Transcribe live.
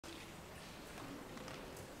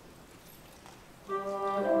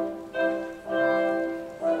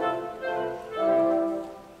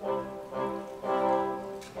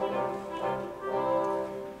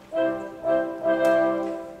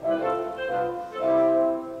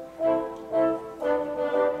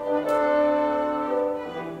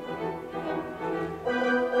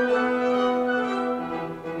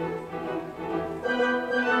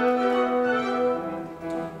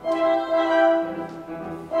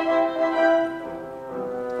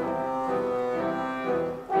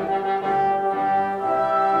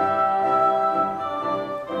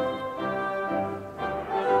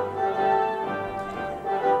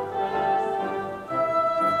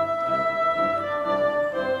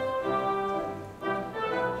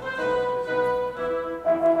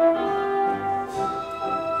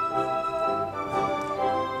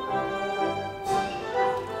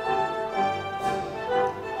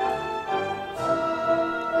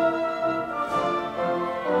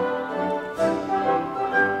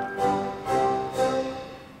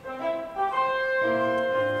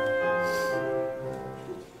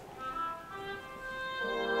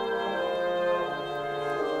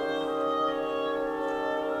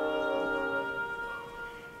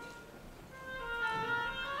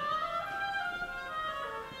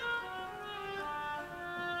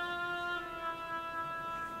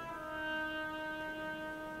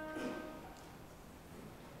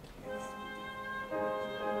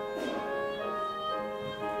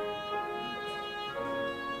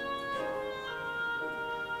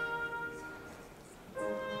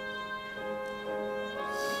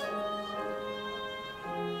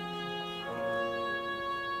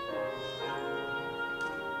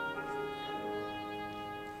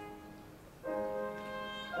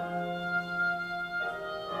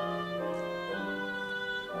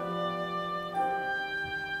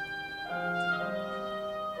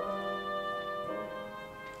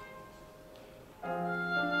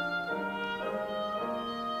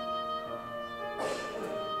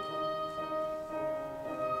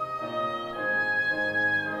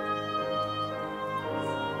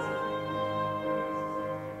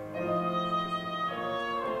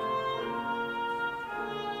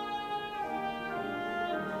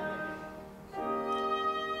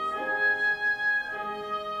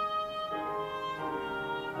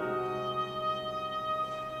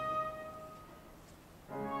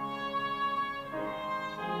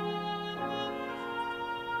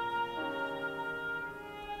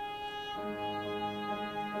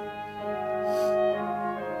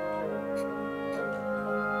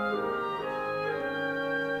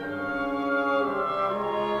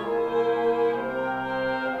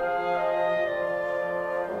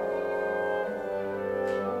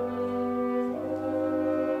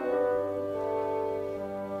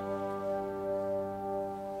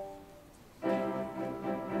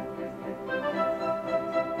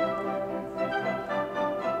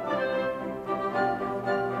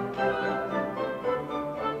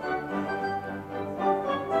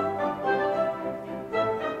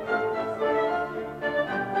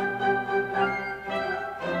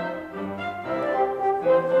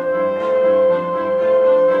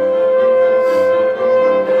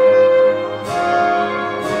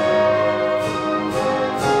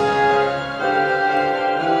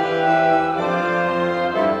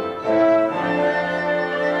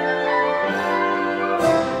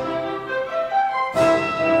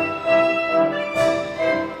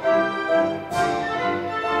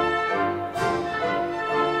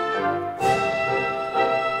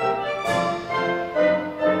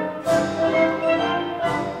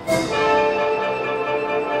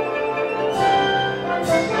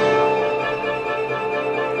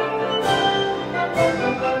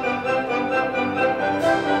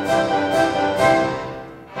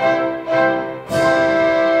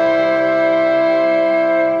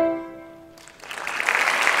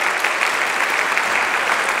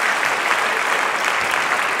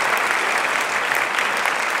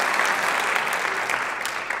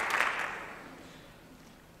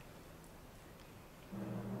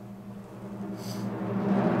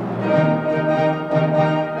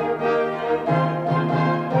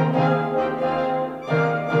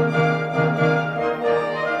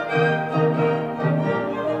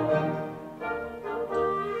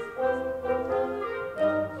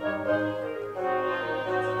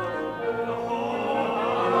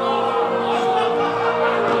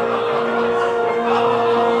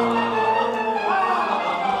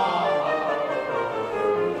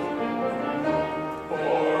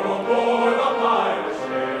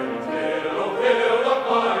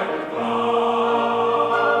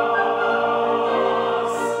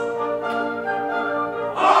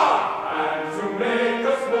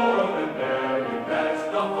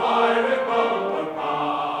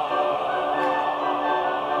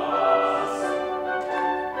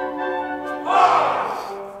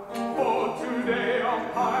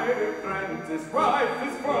apprentice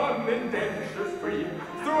rises from indentures free.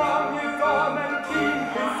 Strong his arm and keen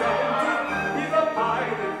his sentence, he's a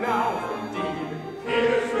pirate now indeed.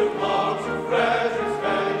 Here's with logs of Frederick's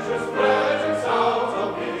ventures, Frederick's out of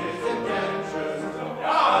his indentures.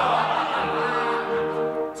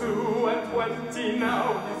 22 now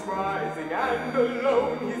he's rising, and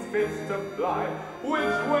alone he's fit to fly,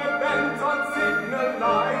 which were bent on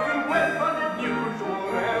signalizing with unusual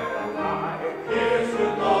reply. Here's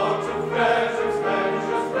with logs of Frederick's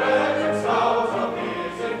ventures, Frederick's out of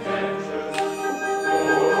his indentures.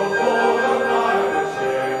 For a pirate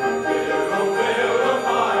ship, and fill a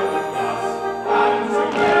pirate glass, and to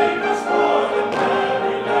make us more than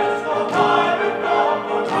merry, let's go pirate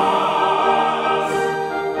number pass.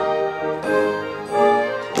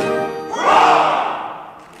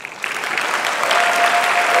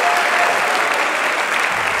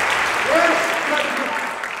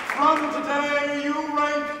 From today, you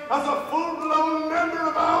rank as a full-blown member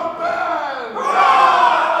of our band!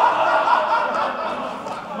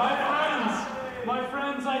 My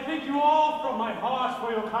friends, I thank you all from my heart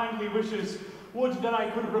for your kindly wishes. Would that I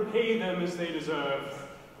could repay them as they deserve.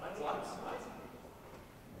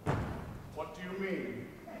 What do you mean?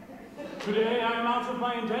 Today I am out of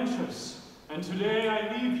my indentures, and today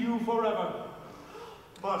I leave you forever.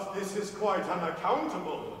 But this is quite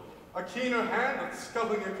unaccountable. A keener hand at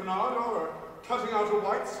sculling a canard or cutting out a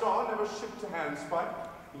white star never shipped a handspike.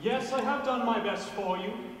 Yes, I have done my best for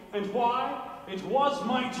you. And why? It was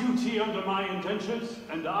my duty under my indentures,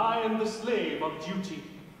 and I am the slave of duty.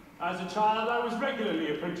 As a child, I was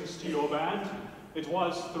regularly apprenticed to your band. It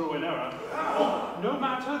was through an error. No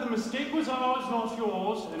matter, the mistake was ours, not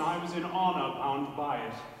yours, and I was in honor bound by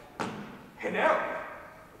it. An error?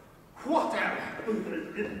 What error?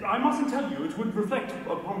 I mustn't tell you, it would reflect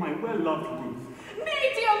upon my well-loved Ruth.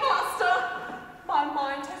 Nay, dear master! My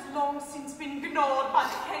mind has long since been gnawed by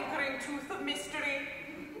the cankering tooth of mystery.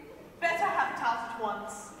 Better have it out at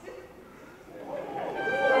once.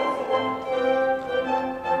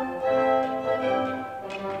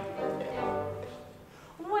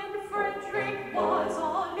 When Frederic was a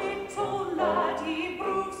little lad, he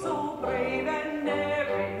proved so brave and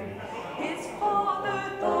daring. His father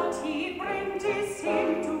thought he'd apprentice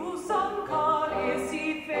him to some career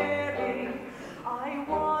seafaring. I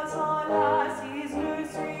was, alas, his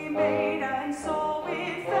nursery maid, and so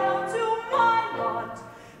it fell to my lot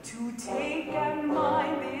to take and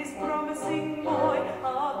mind this promising boy,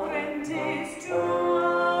 apprentice to a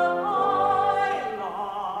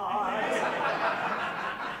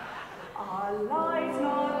life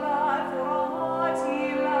not bad for a hearty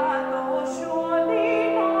lad, though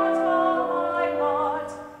surely not a high lot.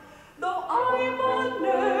 Though I'm a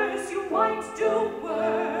nurse, you might do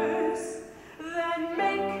worse than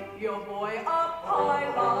make your boy a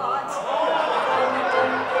pilot.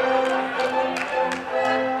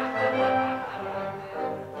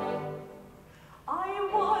 I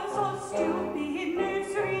was a stupid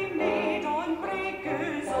nursery maid on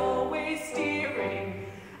breakers, always steering,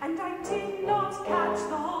 and I did not catch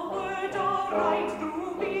the word aright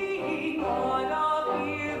through being hard of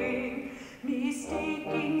hearing,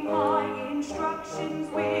 mistaking my instructions,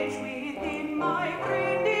 which within my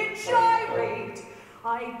brain did gyrate.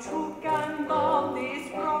 I took and bound this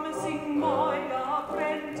promising boy,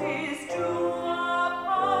 apprentice to a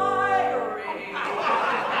pirate.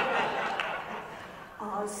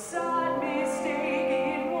 A sad mistake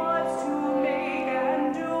it was to make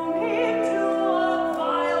and doom him to a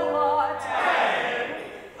vile lot.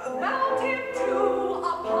 Bound him to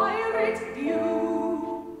a pirate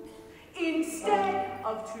view instead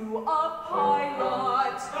of to a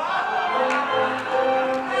pilot.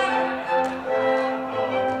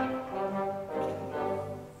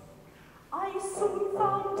 I soon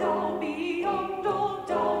found out beyond all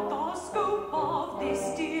doubt the scope of this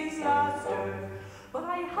disaster, but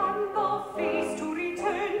I had the face to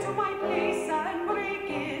return to my place and break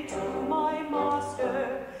it to my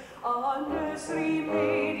master. A nursery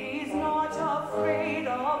maid is not afraid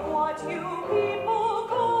of what you people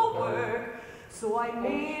call work, so I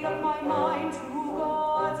made up my mind to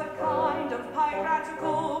go as a kind of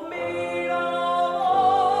piratical maid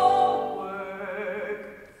of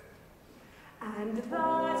work. And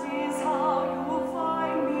that is how you'll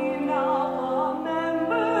find me now, a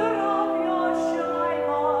member of your shy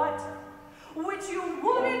lot, which you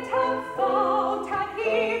wouldn't have found had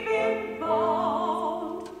he been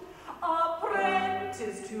bound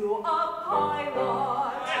apprentice to a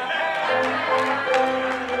pilot.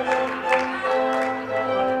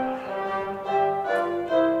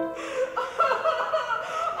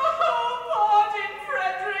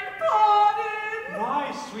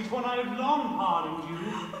 when I have long pardoned you.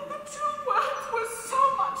 The two words were so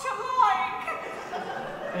much alike.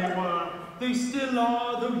 They were. They still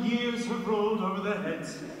are, though years have rolled over their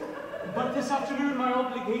heads. But this afternoon my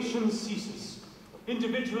obligation ceases.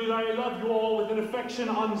 Individually I love you all with an affection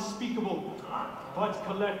unspeakable. But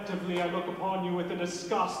collectively I look upon you with a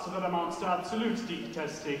disgust that amounts to absolute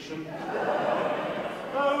detestation.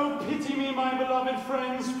 Oh, pity me, my beloved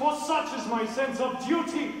friends, for such is my sense of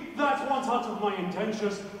duty, that once out of my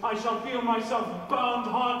intentions, I shall feel myself bound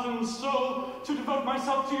heart and soul to devote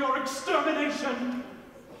myself to your extermination.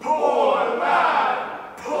 Poor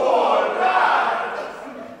lad! Poor lad!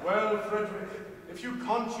 Well, Frederic, if you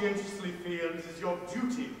conscientiously feel it is your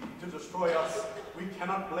duty to destroy us, we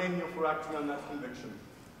cannot blame you for acting on that conviction.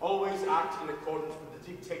 Always act in accordance with the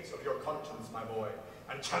dictates of your conscience, my boy,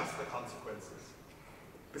 and chance the consequences.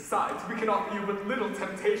 Besides, we can offer you but little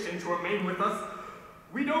temptation to remain with us.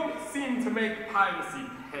 We don't seem to make piracy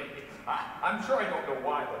pay. I'm sure I don't know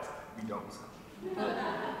why, but we don't.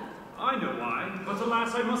 I know why, but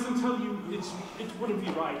alas, I mustn't tell you, it wouldn't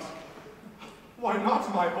be right. Why not,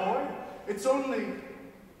 my boy? It's only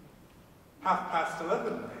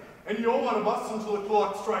 11:30, and you're one of us until the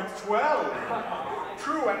clock strikes 12.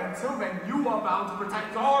 True, and until then, you are bound to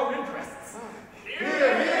protect our interests.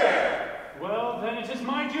 Hear, hear! Well, then it is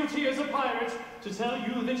my duty as a pirate to tell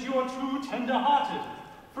you that you are too tender-hearted.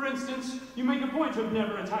 For instance, you make a point of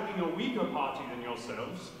never attacking a weaker party than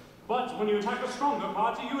yourselves, but when you attack a stronger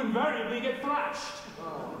party, you invariably get thrashed.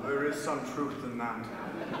 Oh, there is some truth in that.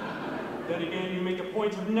 Then again, you make a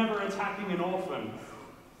point of never attacking an orphan.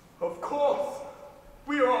 Of course.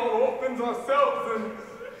 We are all orphans ourselves, and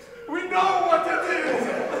we know what it is!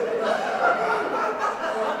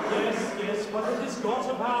 Yes, but it is got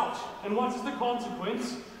about. And what is the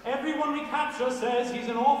consequence? Everyone we capture says he's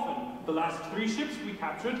an orphan. The last 3 ships we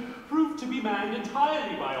captured proved to be manned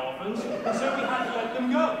entirely by orphans, and so we had to let them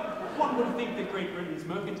go. One would think that Great Britain's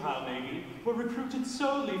mercantile navy were recruited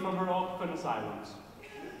solely from her orphan asylums.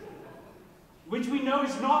 Which we know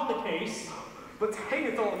is not the case. But hang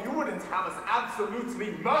it all, you wouldn't have us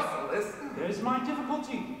absolutely merciless. There's my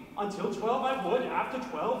difficulty. Until 12 I would, after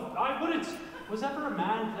 12 I wouldn't. Was ever a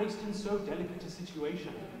man placed in so delicate a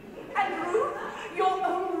situation? And Ruth, your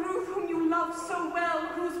own Ruth, whom you love so well,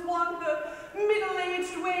 who's won her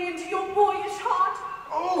middle-aged way into your boyish heart.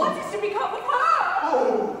 Oh! What is to become of her?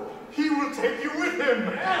 Oh! He will take you with him!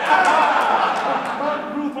 But,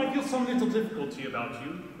 Ruth, I feel some little difficulty about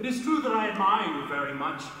you. It is true that I admire you very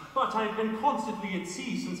much, but I've been constantly at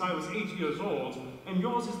sea since I was 8 years old, and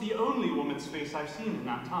yours is the only woman's face I've seen in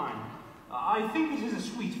that time. I think it is a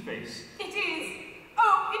sweet face. It is.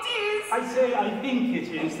 Oh, it is. I say I think it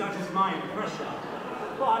is, that is my impression.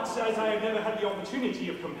 But as I have never had the opportunity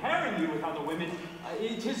of comparing you with other women,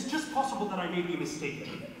 it is just possible that I may be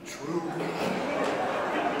mistaken. True.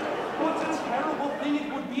 What a terrible thing it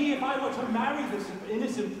would be if I were to marry this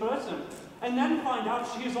innocent person, and then find out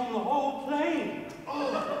she is on the whole plain.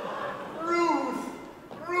 Oh, Ruth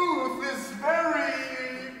is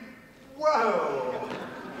very well.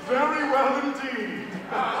 Very well indeed.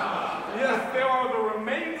 Yes, there are the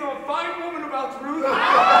remains of a fine woman about Ruth.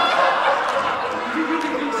 You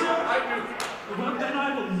really think so? I do. Well, then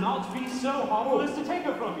I will not be so horrible as to take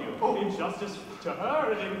her from you. Oh. In justice to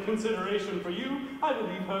her and in consideration for you, I will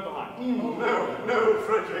leave her behind. No,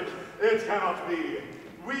 Frederic, it cannot be.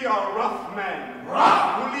 We are rough men,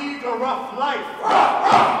 who lead a rough life,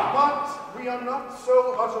 but we are not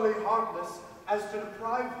so utterly heartless as to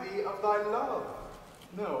deprive thee of thy love.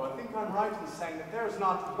 No, I think I'm right in saying that there is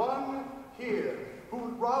not one here who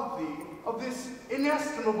would rob thee of this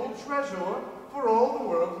inestimable treasure for all the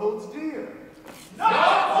world holds dear.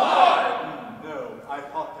 Not one! No, I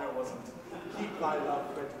thought there wasn't. Keep thy love,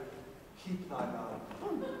 Frederic. Keep thy love.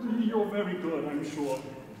 You're very good, I'm sure.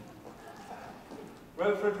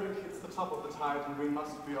 Well, Frederic, it's the top of the tide and we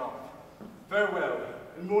must be off. Farewell,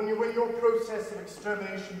 and when your process of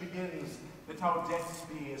extermination begins, that our deaths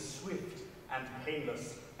be as swift and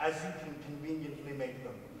painless as you can conveniently make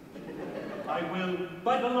them. I will.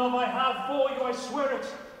 By the love I have for you, I swear it.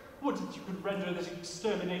 Would that you could render this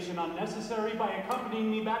extermination unnecessary by accompanying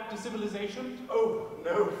me back to civilization? Oh,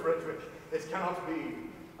 no, Frederic, it cannot be.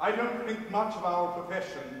 I don't think much of our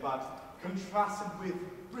profession, but contrasted with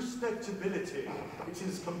respectability, it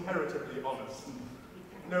is comparatively honest.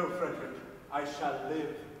 No, Frederic, I shall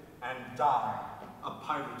live and die a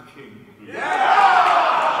pirate king.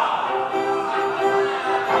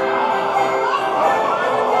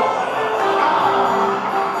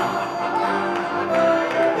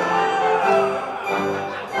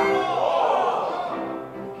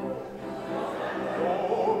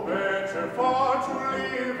 Oh, better far to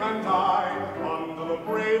live and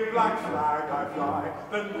brave black flag I fly,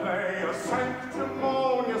 then play a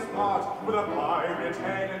sanctimonious part with a pirate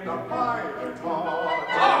head and a pirate heart.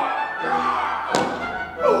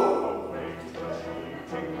 Awake the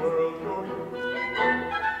cheating world, your youth.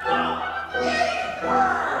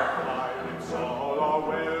 Pirates all are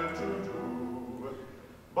well to do,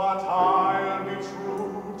 but I'll be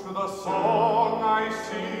true to the song I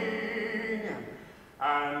sing,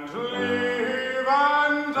 and live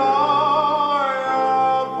and die a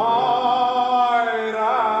pirate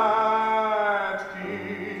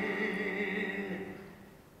king.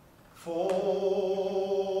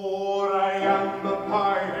 For I am the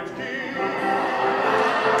pirate king,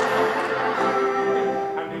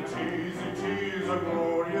 and it is a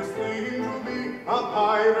glorious thing to be a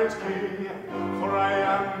pirate king. For I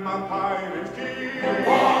am a pirate king.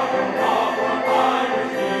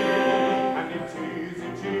 And it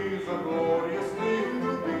is a glorious thing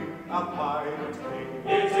to be a pirate king.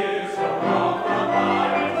 It is hurrah for a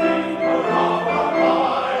pirate king, hurrah for a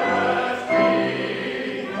pirate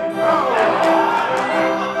king.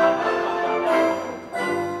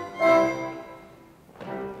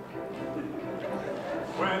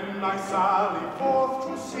 When I sally forth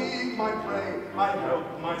to seek my prey, I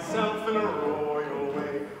help myself in a royal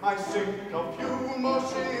way. I sink a few more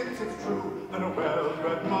ships, it's true, than a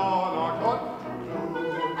well-bred monarch ought to do.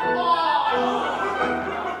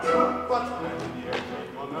 But when ye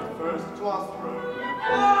came on the first twas throne,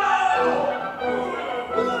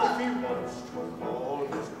 if he wants to call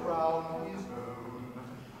his crown his own,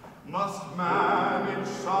 must manage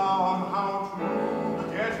somehow to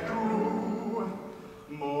get through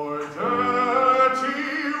more dirty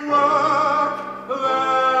work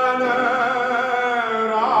than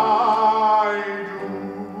e'er I do.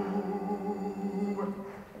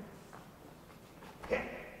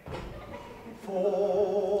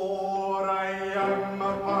 For I am a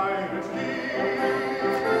pirate king,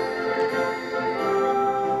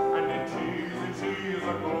 and it is a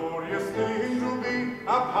glorious thing to be a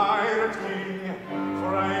pirate king.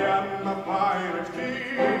 For I am a pirate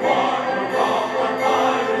king,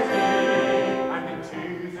 and it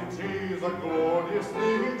is a glorious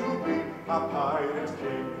thing to be a pirate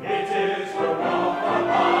king. It is hurrah for a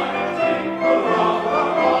pirate king, hurrah for a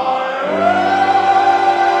pirate king.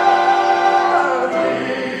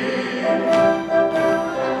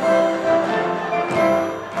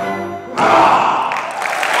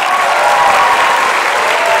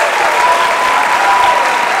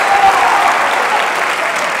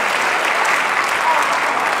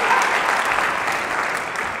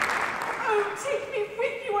 Oh, take me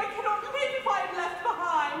with you. I cannot live if I am left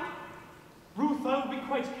behind. Ruth, I'll be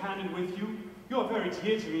quite candid with you. You're very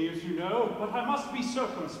dear to me, as you know, but I must be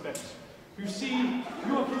circumspect. You see,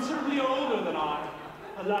 you are considerably older than I.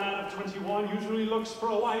 A lad of 21 usually looks for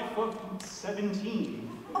a wife of 17.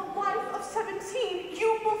 A wife of 17?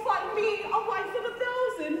 You will find me a wife of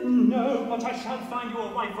 1,000. No, but I shall find you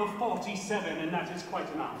a wife of 47, and that is quite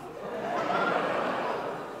enough.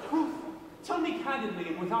 Ruth, tell me candidly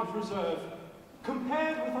and without reserve,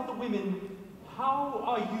 compared with other women, how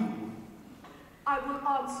are you? I will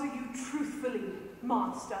answer you truthfully,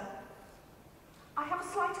 master. I have a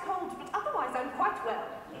slight cold, but otherwise I'm quite well.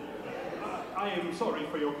 I am sorry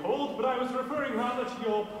for your cold, but I was referring rather to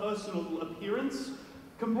your personal appearance.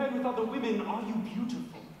 Compared with other women, are you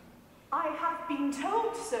beautiful? I have been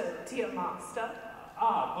told so, dear master.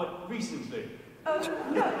 Ah, but recently. Oh,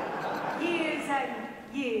 no. Years and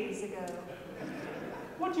years ago.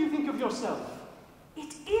 What do you think of yourself?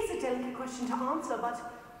 It is a delicate question to answer, but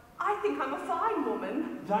I think I'm a fine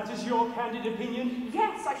woman. That is your candid opinion?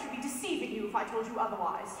 Yes, I should be deceiving you if I told you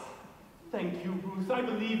otherwise. Thank you, Ruth. I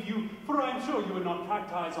believe you, for I am sure you would not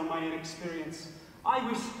practice on my inexperience. I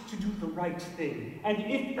wish to do the right thing. And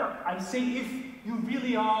if, I say if, you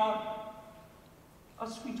really are a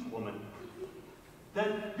sweet woman,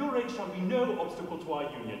 then your age shall be no obstacle to our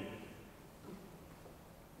union.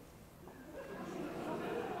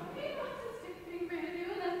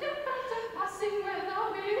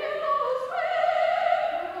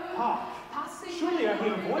 Hark! Surely I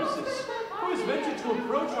hear voices. Who has ventured to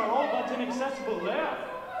approach our all but inaccessible lair?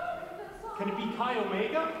 Can it be Chi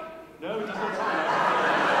Omega? No, it does not sound like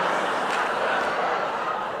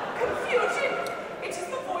Confusion! It is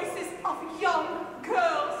the voices of young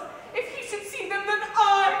girls. If he should see them, then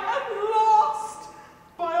I am lost!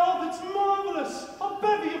 By all that's marvelous! A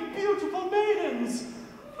bevy of beautiful maidens!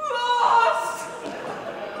 Lost!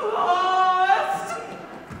 Lost!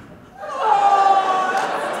 Lost!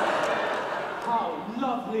 How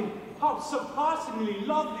lovely, how surpassingly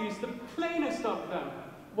lovely is the plainest of them!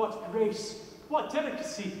 What grace, what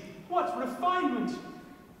delicacy, what refinement!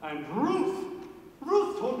 And Ruth!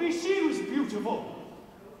 Ruth told me she was beautiful.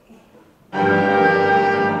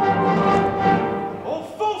 Oh,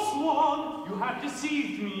 false one, you have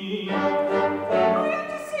deceived me. I have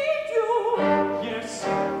deceived you. Yes,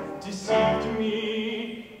 deceived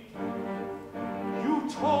me. You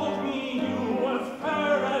told me you were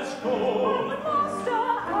fair as gold. But master,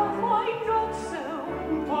 am I not so?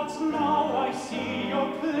 But now I see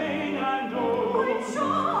you're plain and old. I'm sure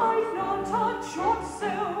I've not touched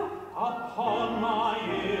so. Upon my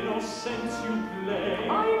innocence you play.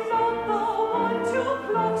 I'm not the one to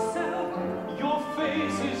plot so. Your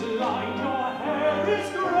face is light, your hair is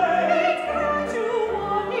grey. It's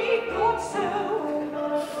gradually got so.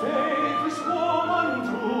 Faithless woman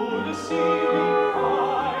to deceive me, I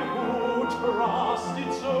who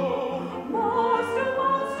trusted so. Master,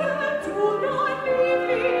 master, do not leave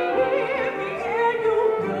me. Leave me ere you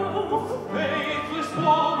go. Faithless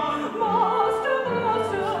woman, Master,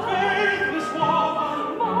 master, faithless woman,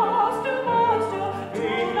 master, master, do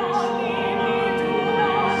not leave me, do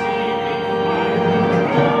not leave me.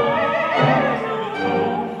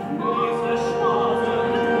 Faithless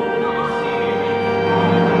woman, do not leave me.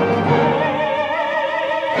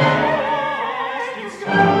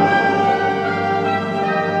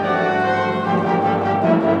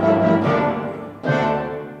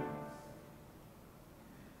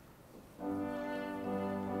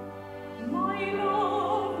 My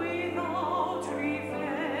love without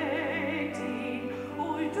reflecting,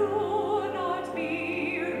 oh, do not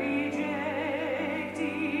be rejecting.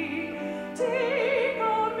 Take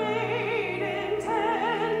a maiden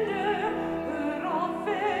tender, her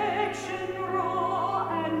affection raw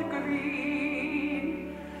and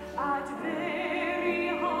green. At very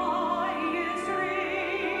highest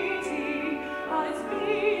rating has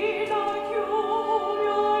been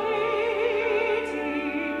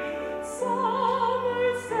accumulating.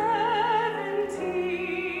 Summer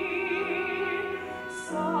 17,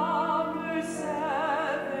 summer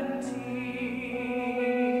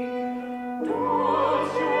 17.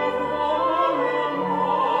 Does your foreign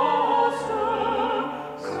master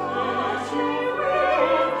search me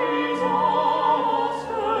with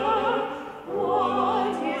disaster?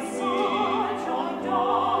 What is such a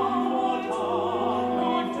downward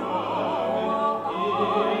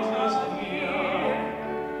it is here?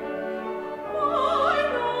 My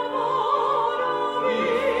love on me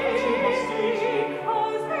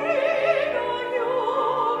has been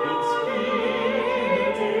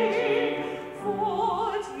accumulating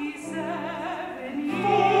 47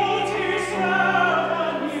 years.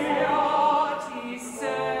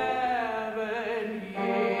 47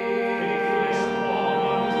 years.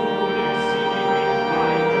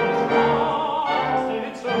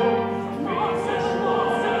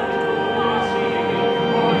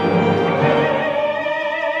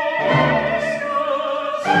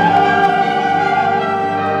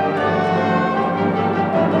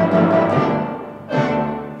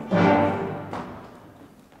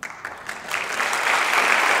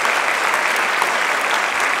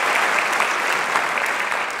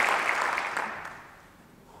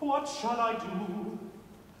 What shall I do?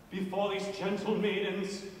 Before these gentle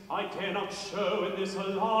maidens, I dare not show in this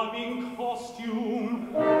alarming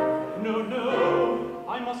costume. No, no,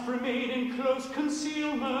 I must remain in close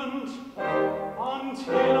concealment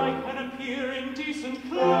until I can appear in decent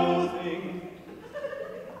clothing.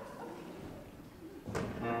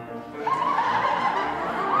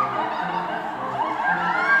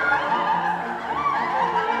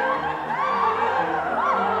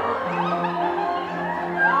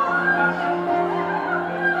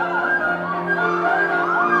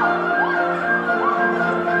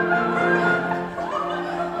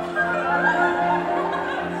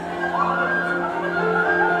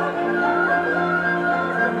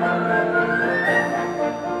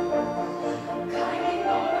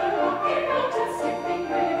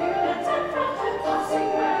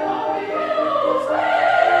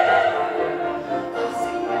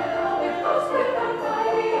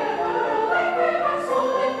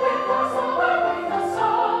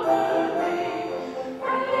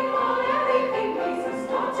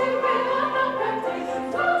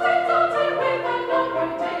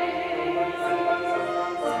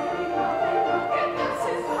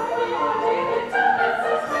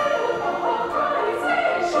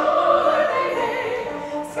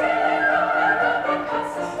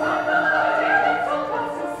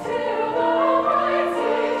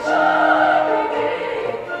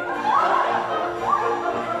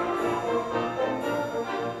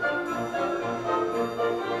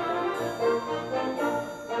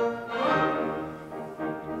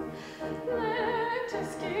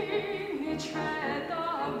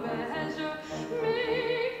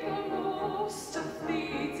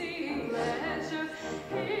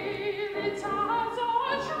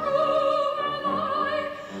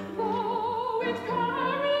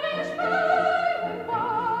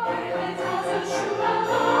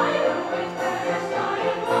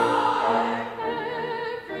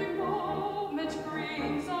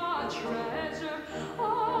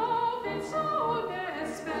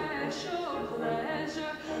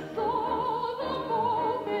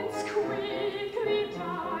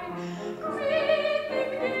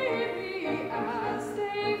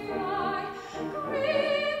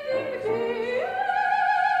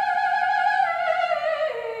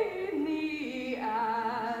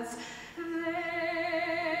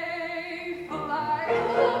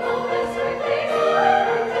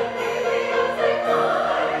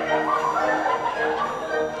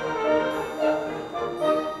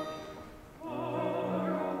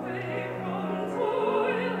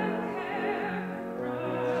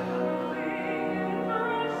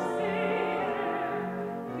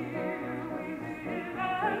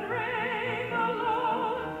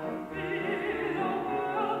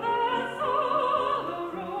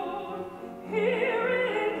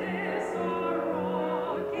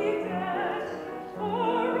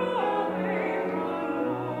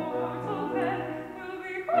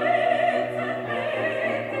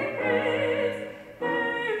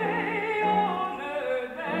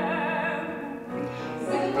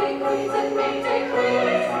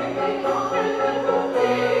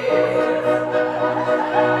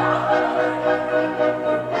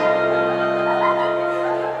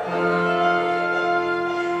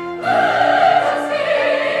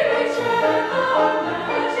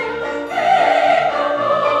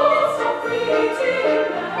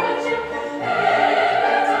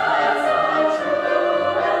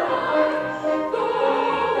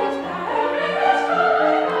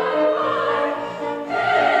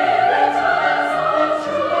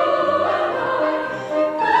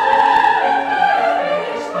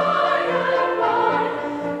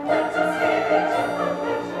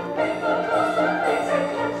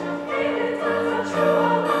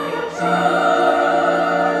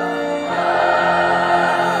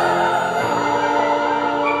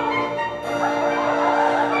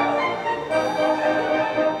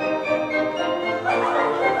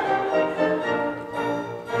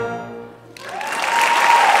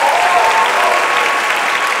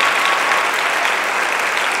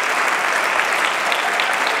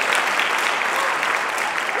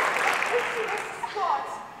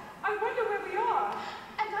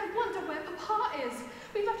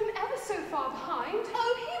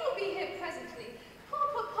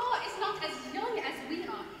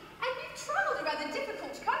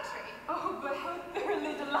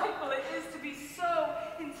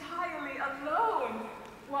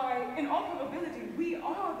 in all probability, we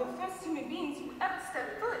are the first human beings who ever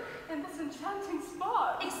stepped foot in this enchanting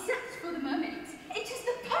spot. Except for the mermaids. It is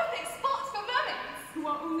the perfect spot for mermaids. Who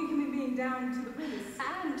are only human being down to the roots.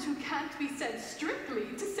 And who can't be said strictly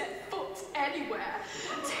to set foot anywhere.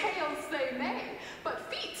 Tails they may,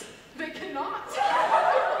 but feet they cannot.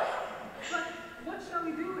 But what shall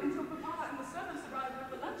we do until Papa and the servants arrive with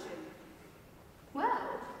the luncheon?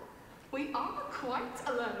 Well, we are quite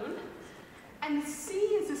alone, and the sea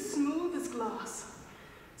is as smooth as glass.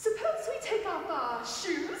 Suppose we take off our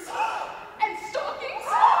shoes, and stockings,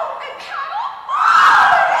 and paddle?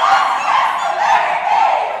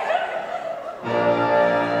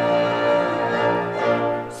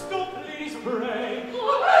 Stop, ladies, pray!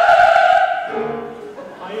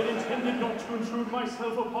 I had intended not to intrude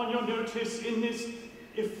myself upon your notice in this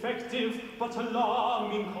effective but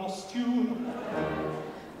alarming costume.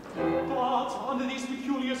 But under these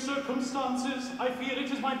peculiar circumstances, I feel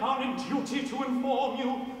it is my bounden duty to inform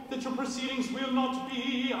you that your proceedings will not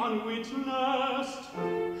be unwitnessed.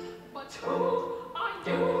 But who are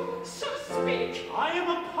you, so speak? I am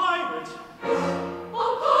a pirate. A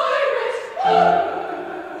pirate!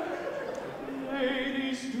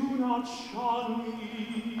 Ladies, do not shun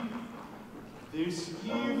me. This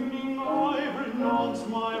evening I renounce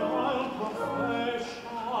my royal profession.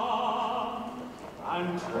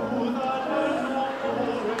 And to that end not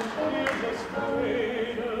poor and fearless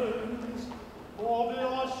maidens, or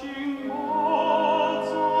blushing gods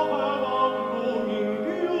of ever-blooming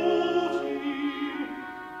beauty,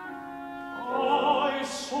 I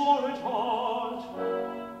soar at heart,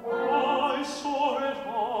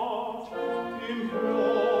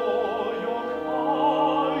 implore your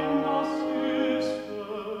kind assistance.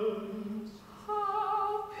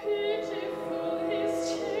 How pitiful his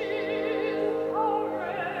chin, how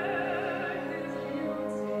rare his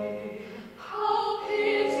beauty. How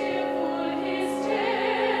pitiful his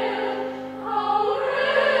tale, how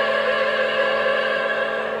rare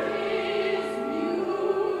his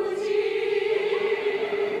beauty.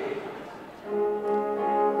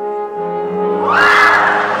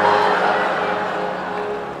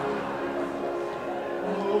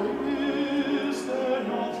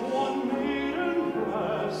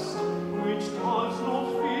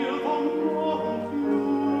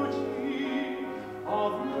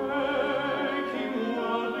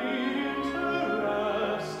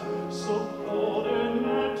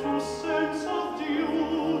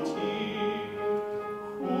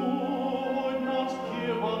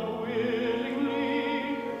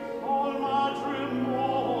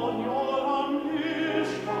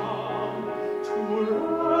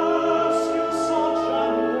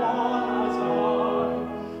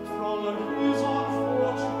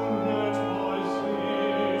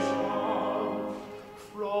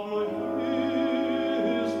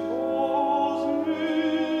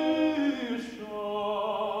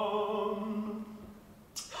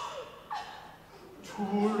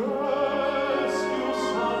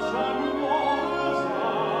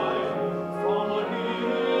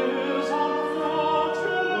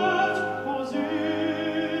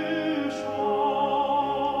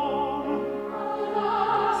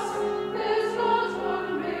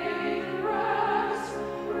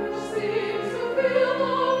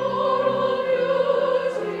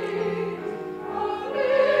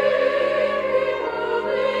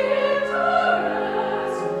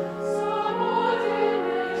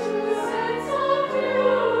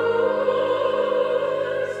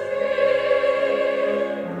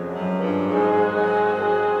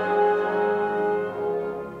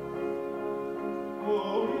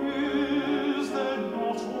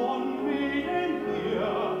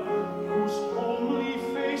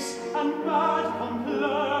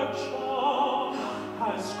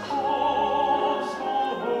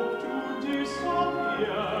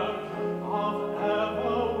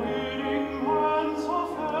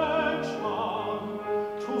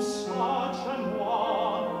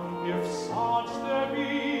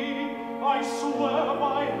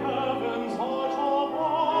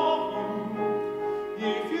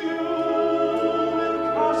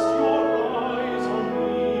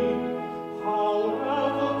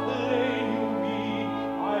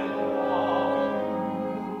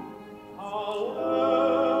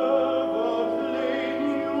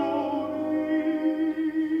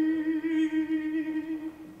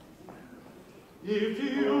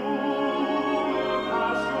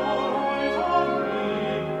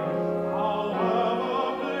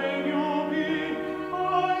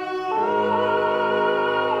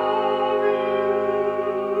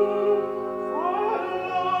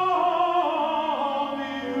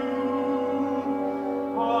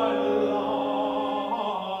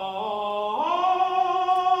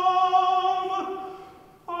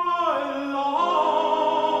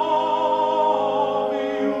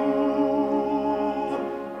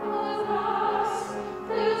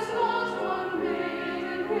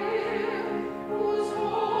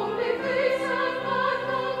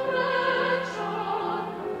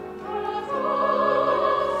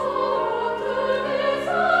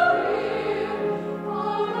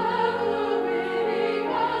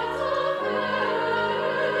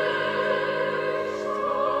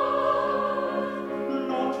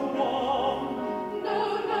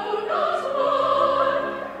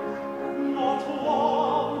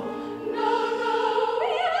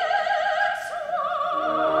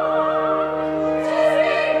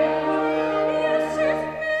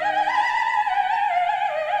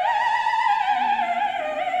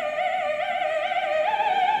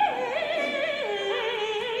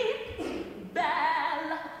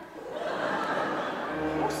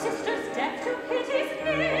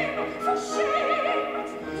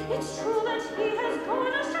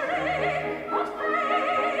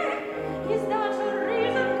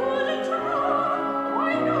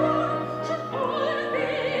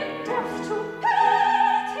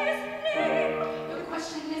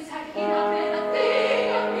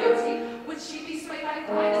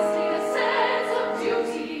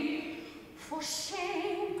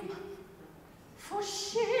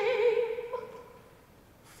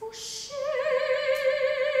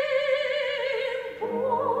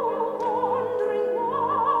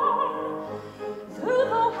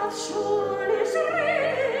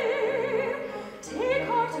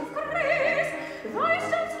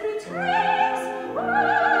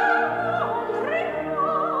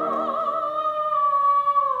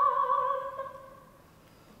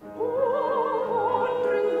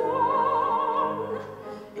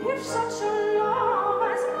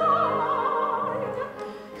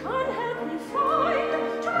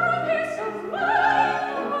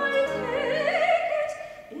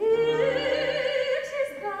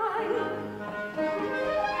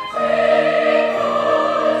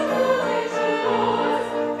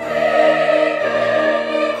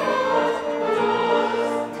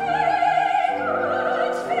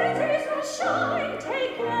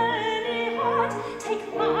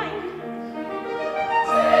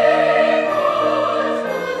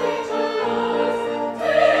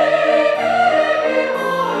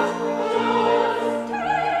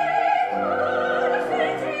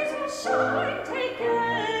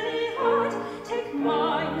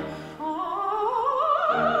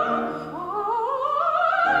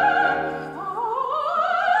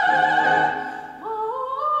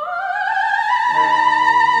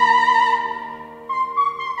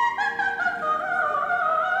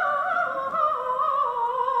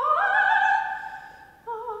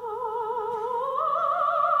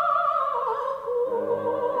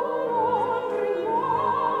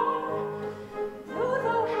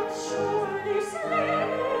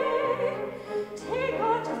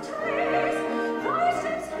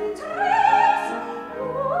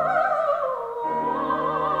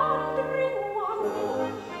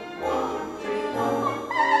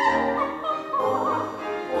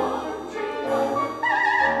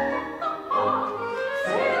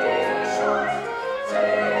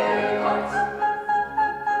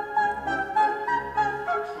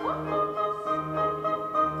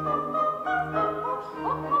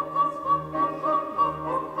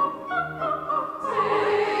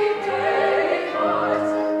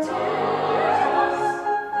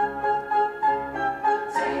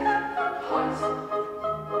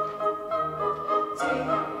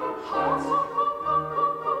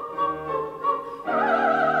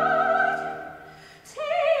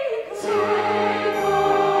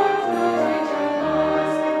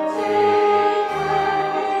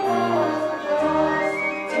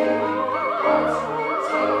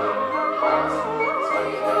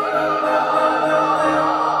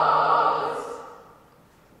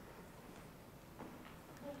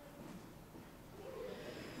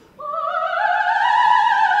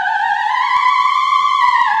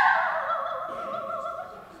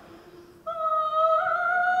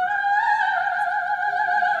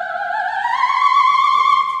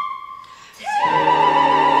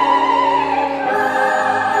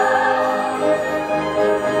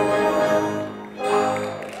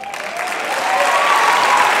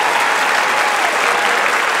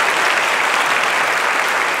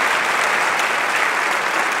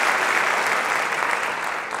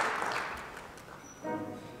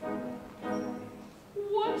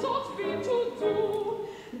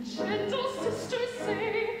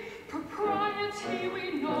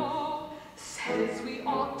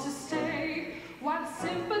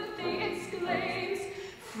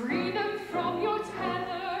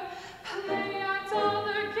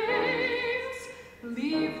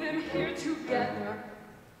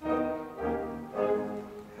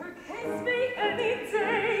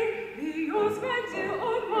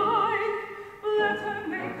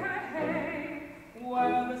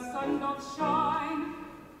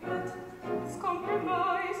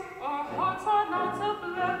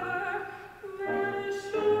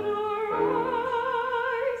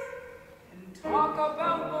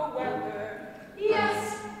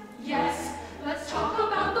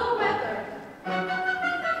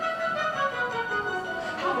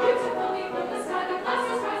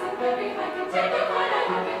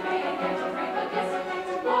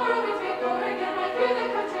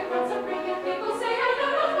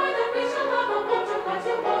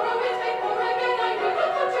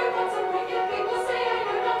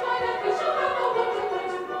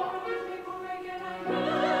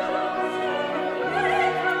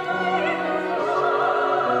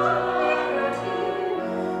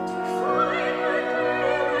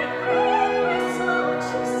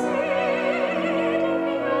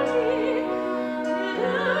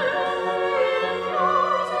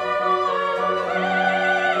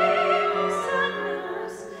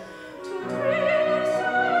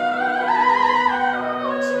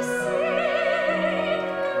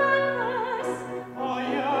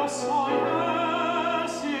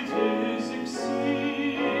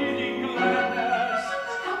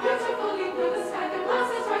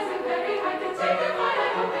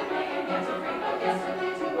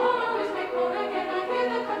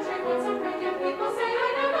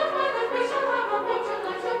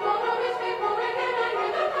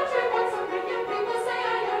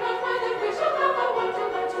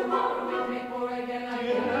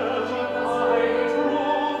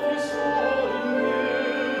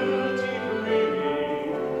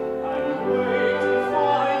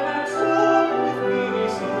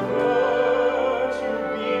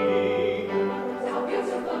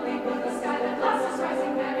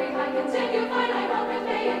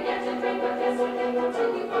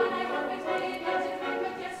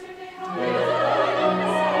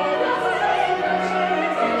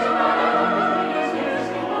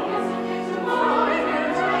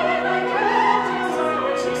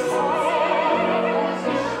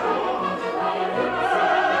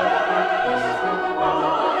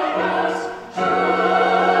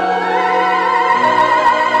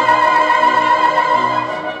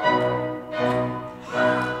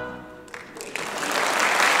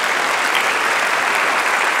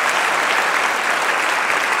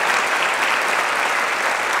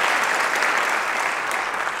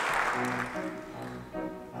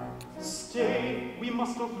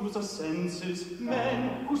 senses.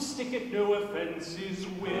 Men who stick at no offences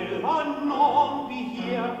will anon be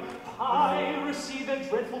here. Piracy, their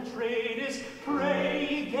dreadful trade is.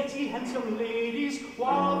 Pray, get ye handsome ladies,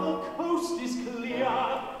 while the coast is clear.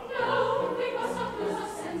 No, we must not lose our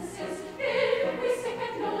senses. If we stick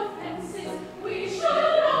at no offences, we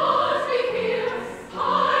should not be here.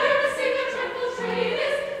 Piracy, their dreadful trade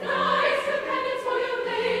is. Nice companions for your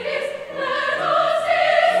ladies. Let us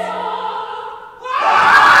hear.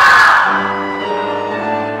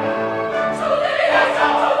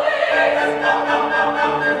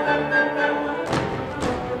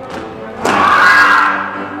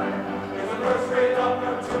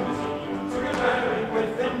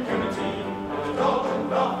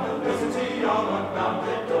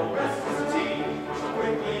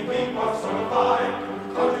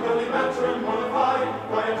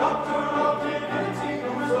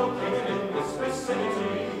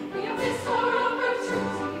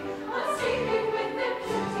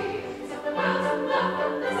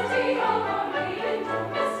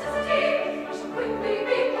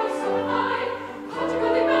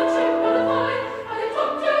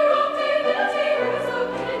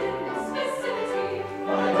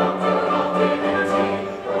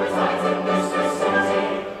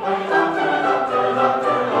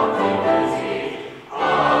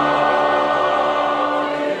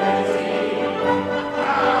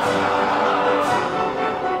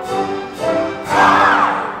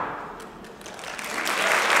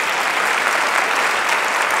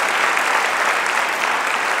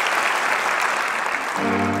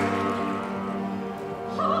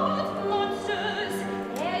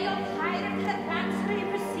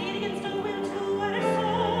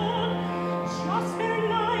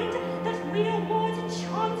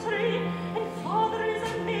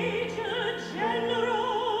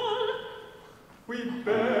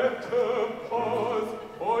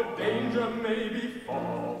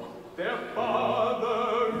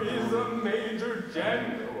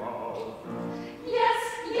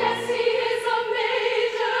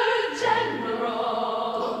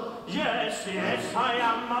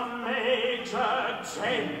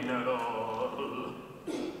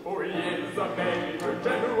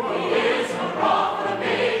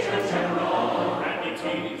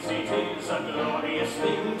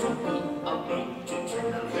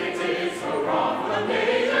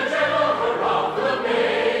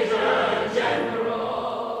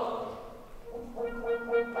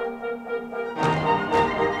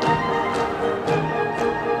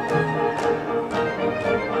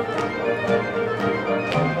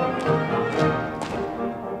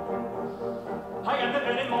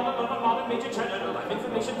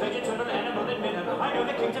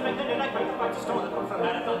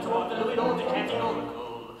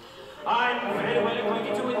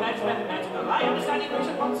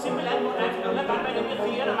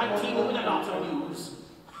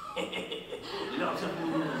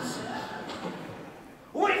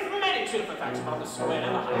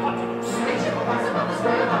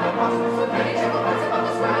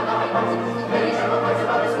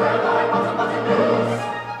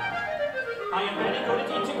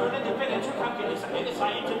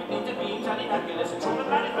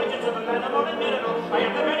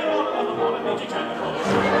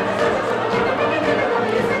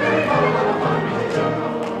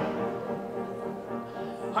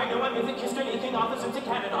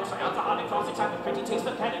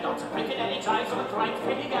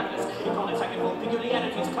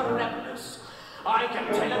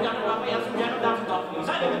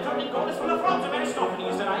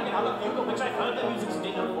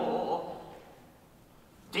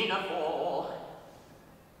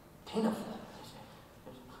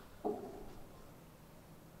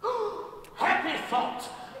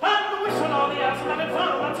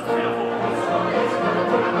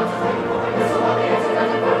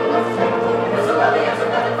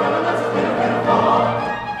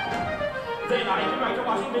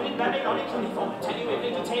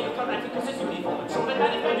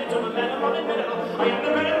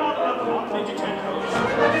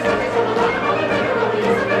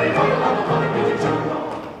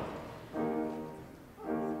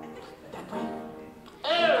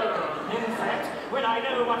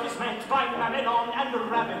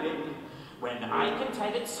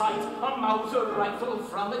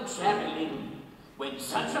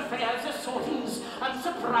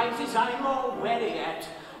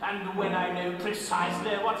 And when I know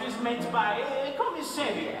precisely what is meant by a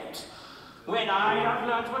commissariat, when I have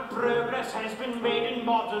learnt what progress has been made in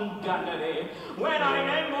modern gunnery, when I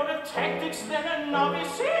know more of tactics than a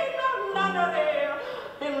novice in a nunnery,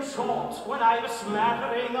 In short, when I've a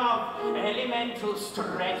smattering of elemental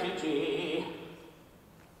strategy.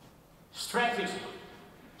 Strategy.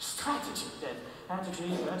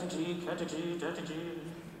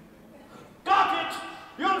 Got it!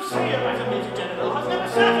 You'll see a better Major General has never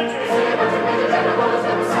strategy.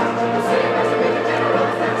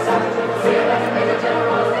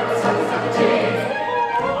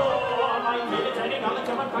 I'm meditating on the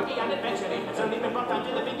cover, quirky and adventuring. It's only been brought down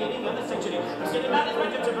to the beginning of the century. I'm still a man as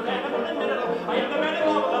much as a man of the middle. I am the man in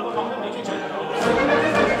love of the Major General.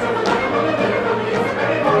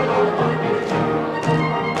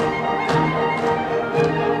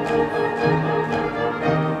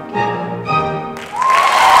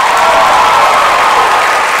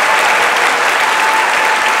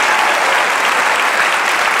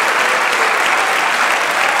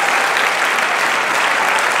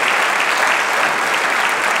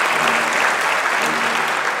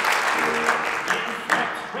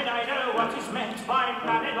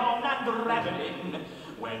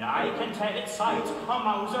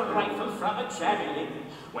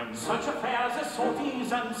 When such affairs as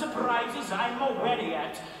sorties and surprises I'm more wary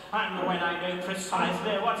at, and when I know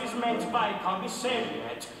precisely what is meant by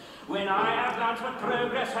commissariat, when I have learnt what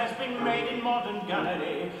progress has been made in modern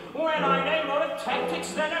gunnery, when I know more of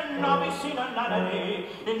tactics than a novice in a nunnery,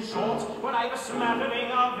 in short, when I've a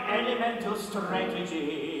smattering of elemental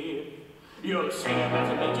strategy. You'll see that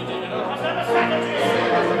the Major General has never strategy.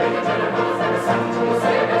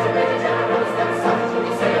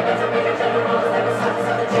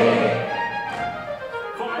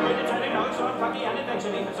 For my military knowledge, so cocky and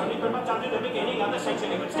adventuring has only been down to the beginning of the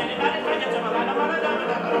century, but steady man and friend,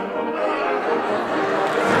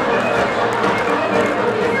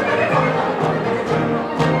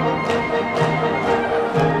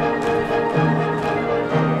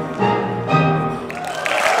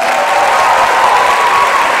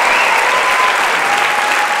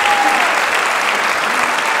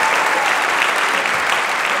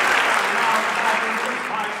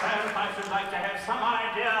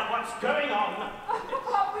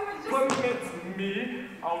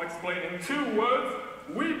 I'll explain in 2 words.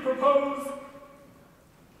 We propose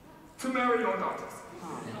to marry your daughters.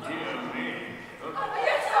 Oh, dear me.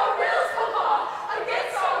 Against our wills, Papa!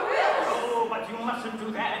 Against our wills! Oh, but you mustn't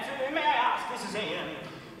do that. May I ask, this is a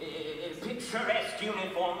picturesque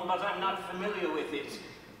uniform, but I'm not familiar with it.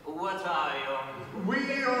 What are you?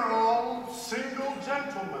 We are all single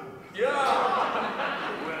gentlemen. Yeah!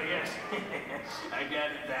 Well, yes. I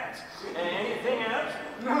gathered that. Anything else?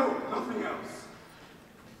 No, nothing else.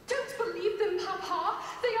 Don't believe them, Papa.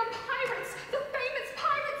 They are pirates, the famous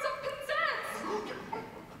Pirates of Penzance.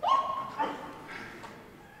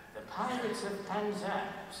 The Pirates of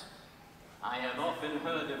Penzance. I have often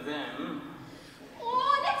heard of them.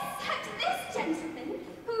 All except this gentleman,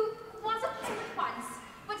 who was a pirate once,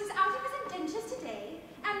 but is out of his indentures today,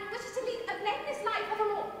 and wishes to lead a blameless life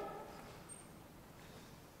evermore.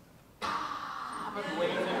 But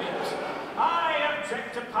wait a minute. I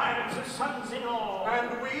object to pirates as sons-in-law.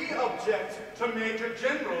 And we object to Major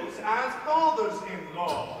Generals as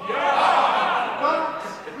fathers-in-law. Yeah! But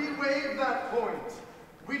we waive that point.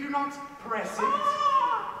 We do not press it.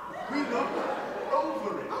 We look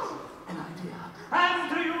over it. An idea. And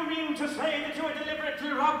do you mean to say that you would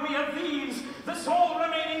deliberately rob me of these, the sole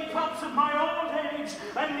remaining props of my old age,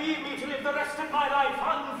 and leave me to live the rest of my life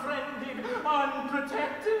unfriended,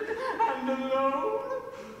 unprotected, and alone?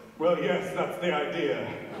 Well, yes, that's the idea.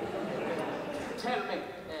 Tell me,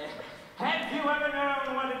 have you ever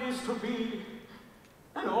known what it is to be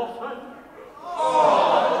an orphan?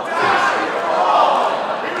 Oh, dash it all!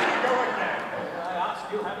 Here we go again. I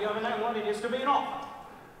ask you, have you ever known what it is to be an orphan?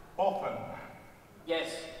 Often. Yes,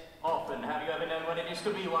 often. Have you ever known what it is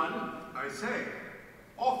to be one? I say,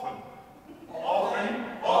 often. Often,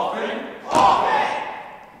 often, often!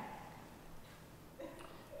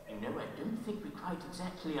 No, I don't think we quite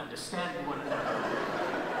exactly understand one another.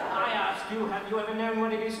 I ask you, have you ever known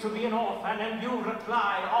what it is to be an orphan? And you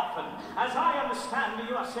reply, often. As I understand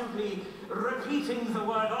you are simply repeating the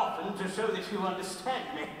word often to show that you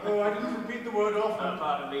understand me. Oh, I didn't repeat the word often.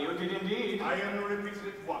 Pardon me, you did indeed. I only repeated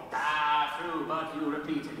it once. Ah, true, but you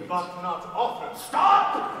repeated it. But not often.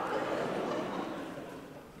 Stop!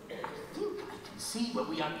 I think I can see where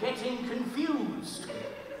we are getting confused.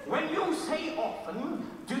 When you say often,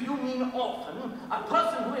 do you mean orphan, a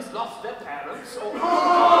person who has lost their parents, or... or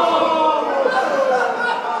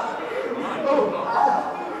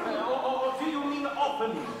do you mean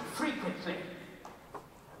often, frequently?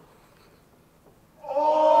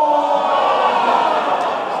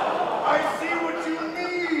 I see what you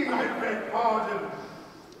mean, I beg pardon.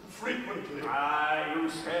 Frequently. Ah, you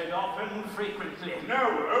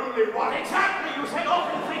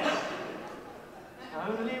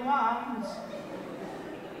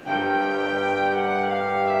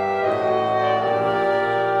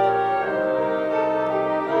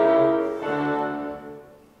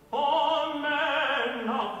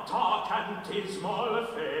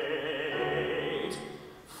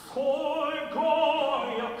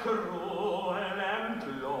cruel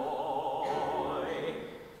employ.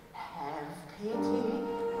 Have pity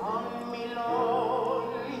on me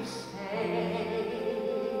lonely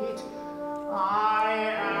state. I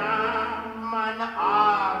am an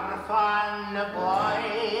orphan boy.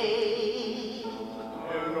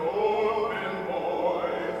 An orphan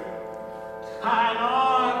boy. An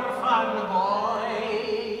orphan boy.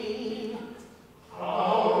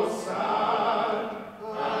 How sad.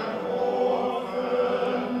 An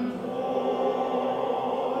orphan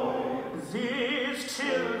boy. These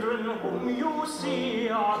children whom you see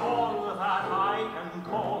are all that I can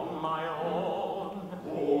call my own.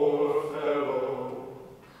 Poor fellow.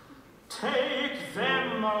 Take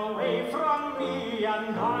them away from me,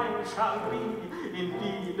 and I shall be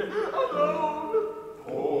indeed alone.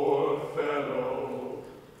 Poor fellow.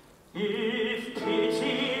 If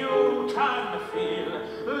pity you can feel,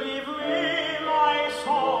 leave me my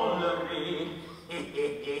solary,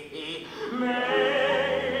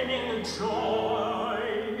 meaning joy.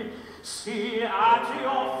 See at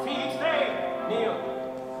your feet they kneel,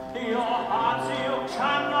 your hearts you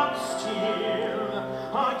cannot steal,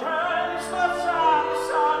 against the sad,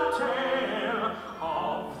 sad tale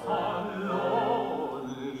of the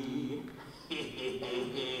lonely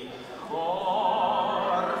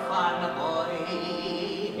orphan boy.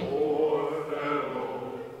 Poor fellow.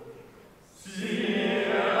 See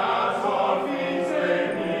at our feet they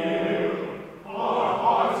kneel, our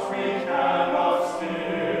hearts we cannot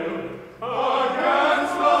steal,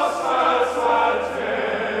 against the sad, sad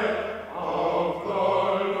tale of the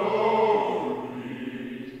lonely.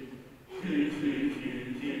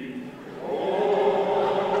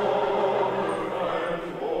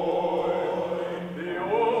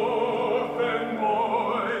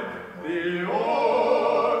 The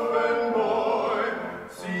orphan boy,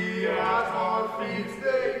 see at our feet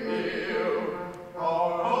they kneel,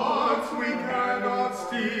 our hearts we cannot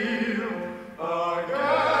steal,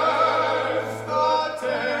 against the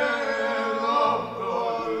tale of the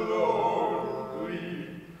lonely.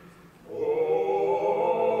 Orphan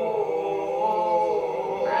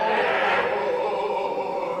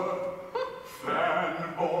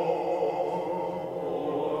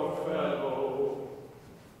fellow.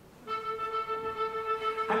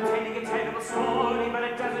 I'm telling a terrible story, but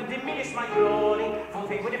it doesn't diminish my glory, for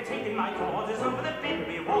they would have taken my causes over the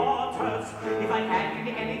billowy waters. If I had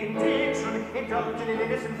any intention, indulged in an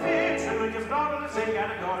innocent fiction, which is not all the same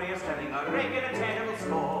category as telling a regular terrible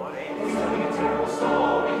story. He's telling a terrible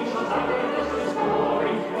story, he shall die in his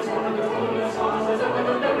glory, as one of the foolish horses over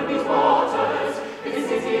the billowy waters. It is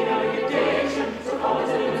easy and elegant diction to call it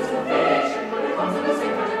an innocent fiction, when it comes to the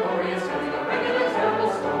same category as telling a regular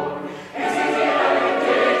terrible story. It's easy and elegant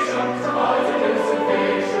diction to call it an innocent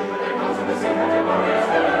fiction, when it comes to the same category as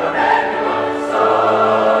telling a regular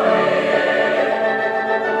story.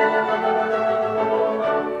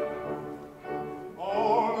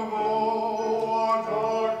 Although our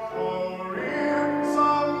dark career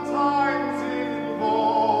sometimes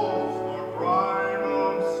involves the crime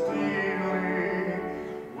of stealing,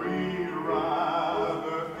 we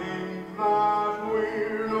rather think that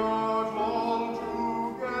we're not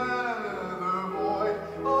altogether void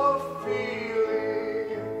of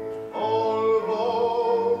feeling.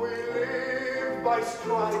 Although we live by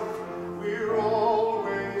strife, we're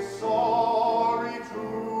always sorry to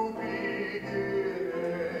begin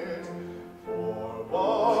it. For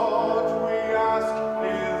what we ask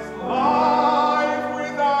is life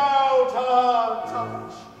without a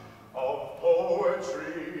touch of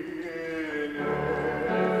poetry in it.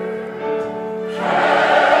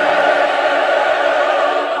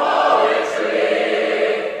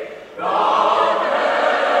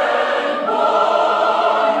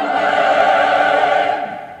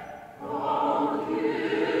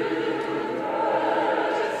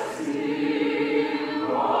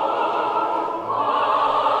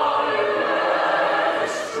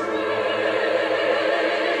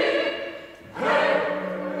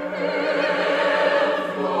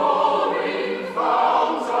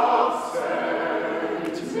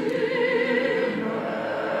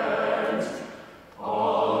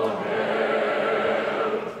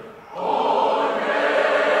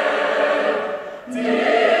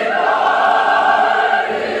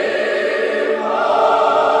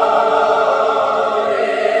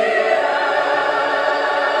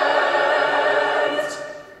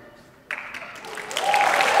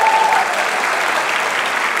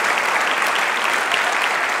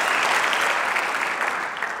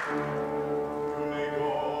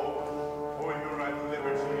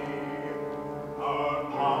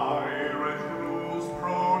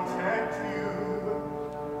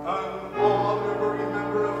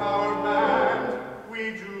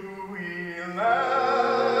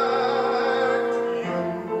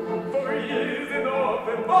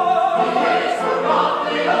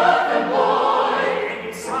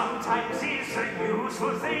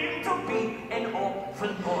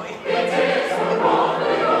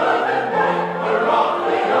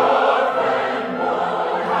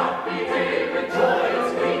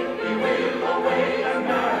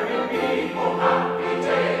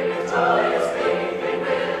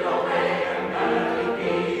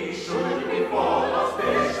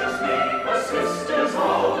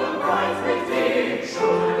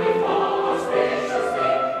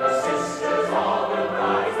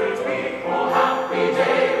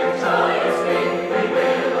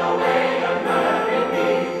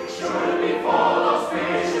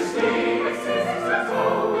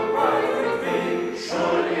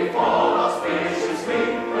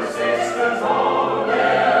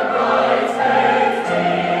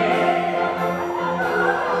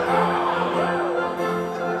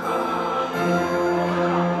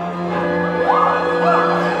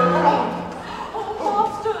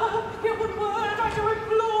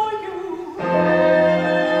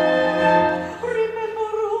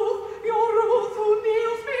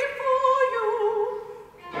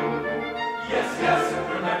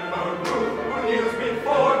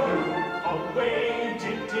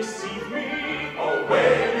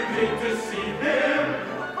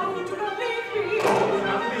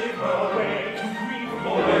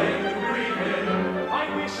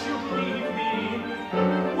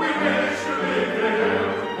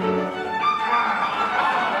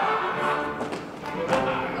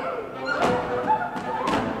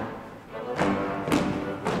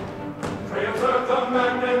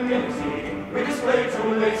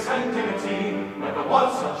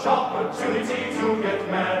 such opportunity to get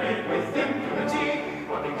married with impunity.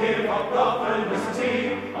 But we give up the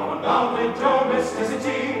felicity of unbounded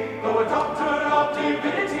domesticity, though a doctor of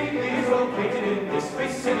divinity is located in this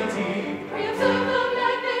vicinity. We observe the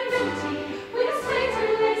magnanimity, we display to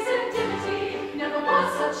this intimity. Never was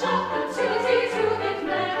such opportunity to get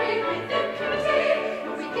married with impunity.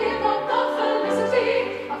 But we give up the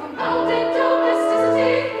felicity of unbounded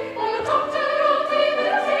domesticity, though a doctor of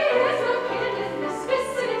divinity is located in this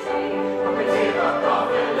vicinity. But we give up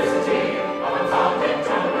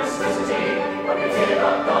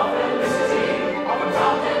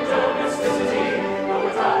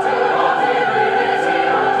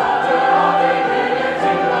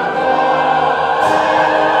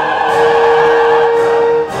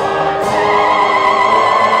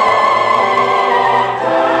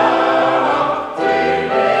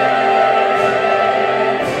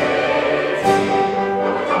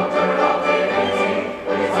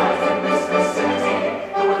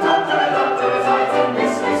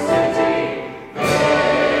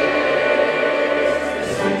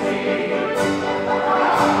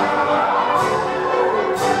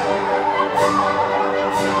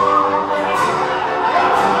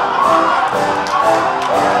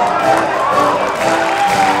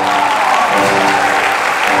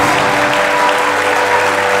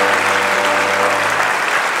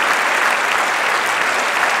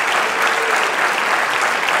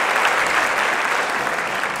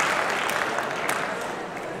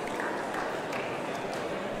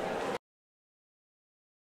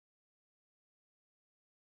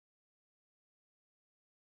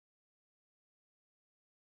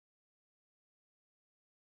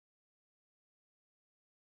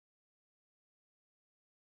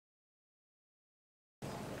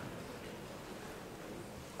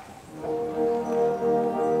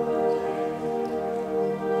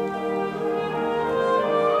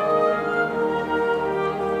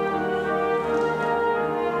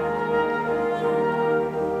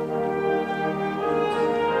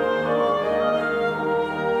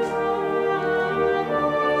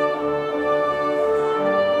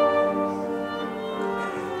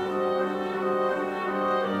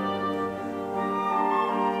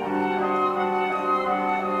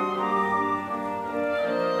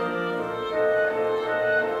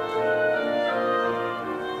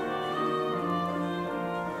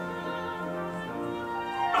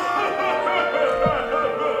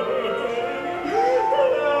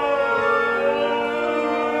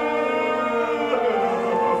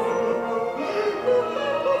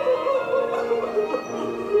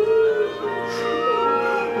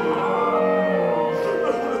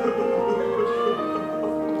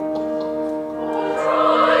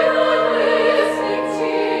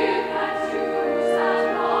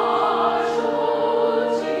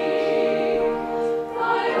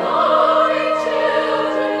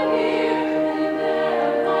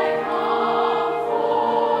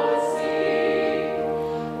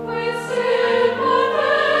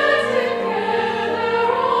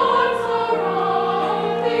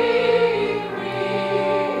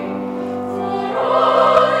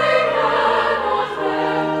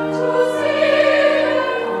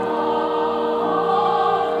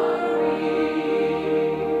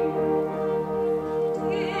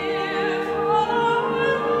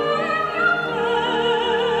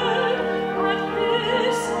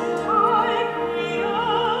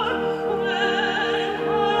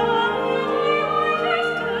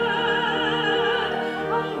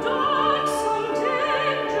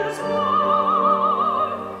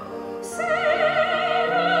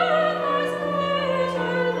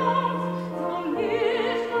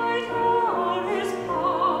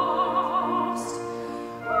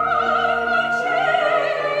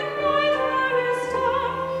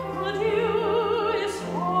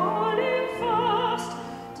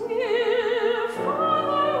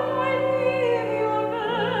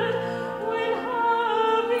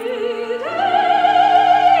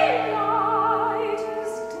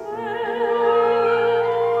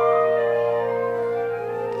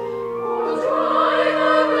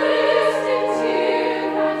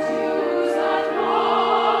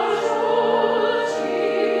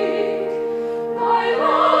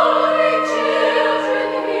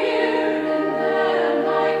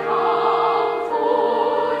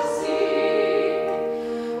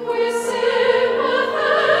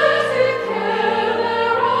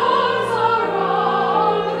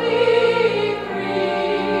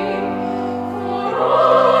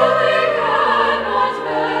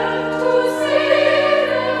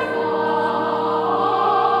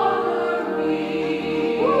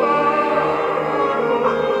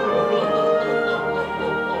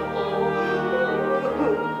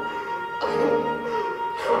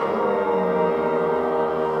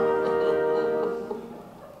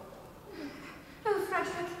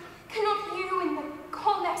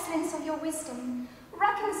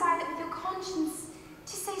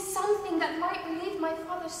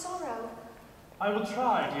I will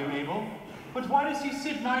try, dear Mabel. But why does he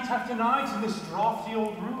sit night after night in this draughty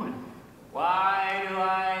old ruin? Why do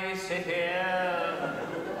I sit here?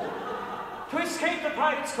 To escape the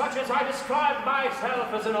pirates' clutches, I described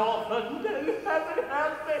myself as an orphan. Heaven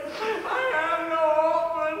help me, I am no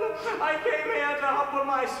orphan. I came here to humble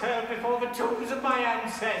myself before the tombs of my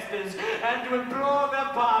ancestors and to implore their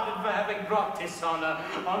pardon for having brought dishonor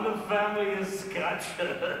on the family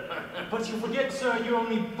escutcheon. But you forget, sir, you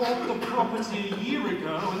only bought the property a year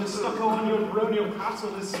ago, and the stucco on your baronial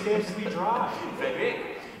castle is scarcely dry.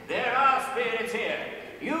 Frederic, there are spirits here.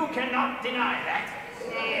 You cannot deny that.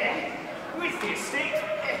 With the estate,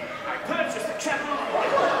 I purchased the chapel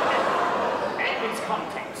and its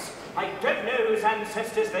contents. I don't know whose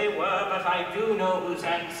ancestors they were, but I do know whose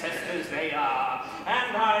ancestors they are.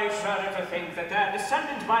 And I shudder to think that their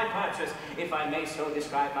descendant by purchase, if I may so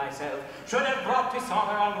describe myself, should have brought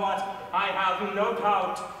dishonor on what, I have no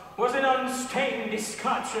doubt, was an unstained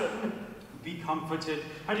escutcheon. Be comforted.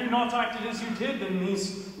 Had you not acted as you did, then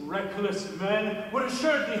these reckless men would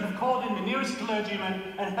assuredly have called in the nearest clergyman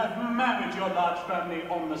and have married your large family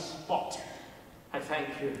on the spot. I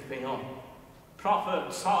thank you, Vignon.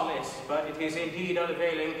 Proffered solace, but it is indeed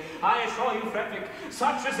unavailing. I assure you, Frederic,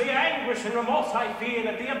 such is the anguish and remorse I feel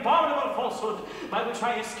at the abominable falsehood by which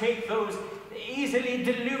I escaped those easily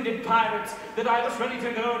deluded pirates, that I was ready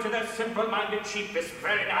to go to their simple-minded chief this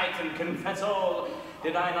very night and confess all.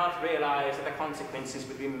 Did I not realize that the consequences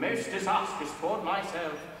would be most disastrous toward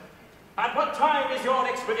myself? At what time is your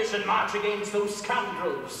expedition march against those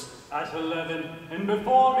scoundrels? At 11, and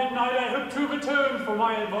before midnight I hope to return for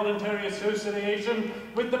my involuntary association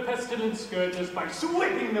with the pestilent scourges by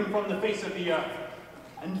sweeping them from the face of the earth.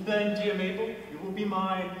 And then, dear Mabel, you will be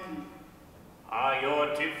mine. Are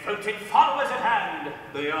your devoted followers at hand?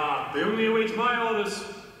 They are. They only await my orders.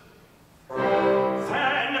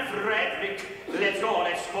 Then, Frederic, let your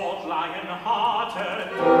escort lion-hearted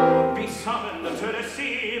be summoned to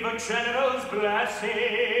receive a general's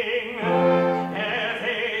blessing ere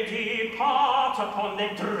they depart upon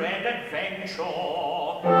their dread adventure.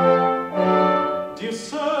 Dear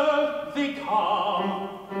sir, they come.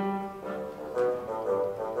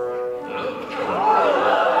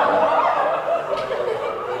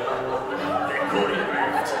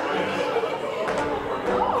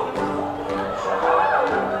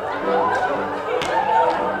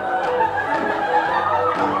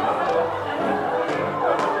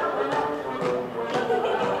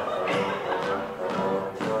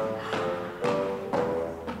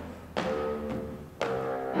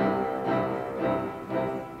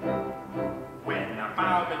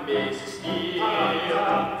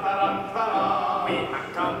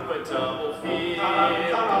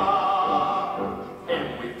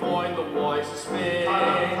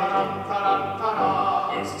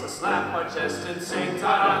 Chest and sing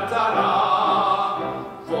ta-da-ta-da,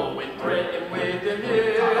 for when threatened with the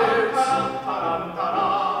news, and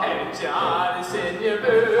your heart is in your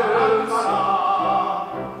boots,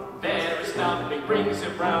 there is nothing brings you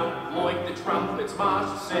round, like the trumpet's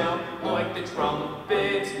martial sound, like the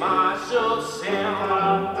trumpet's martial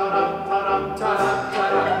sound.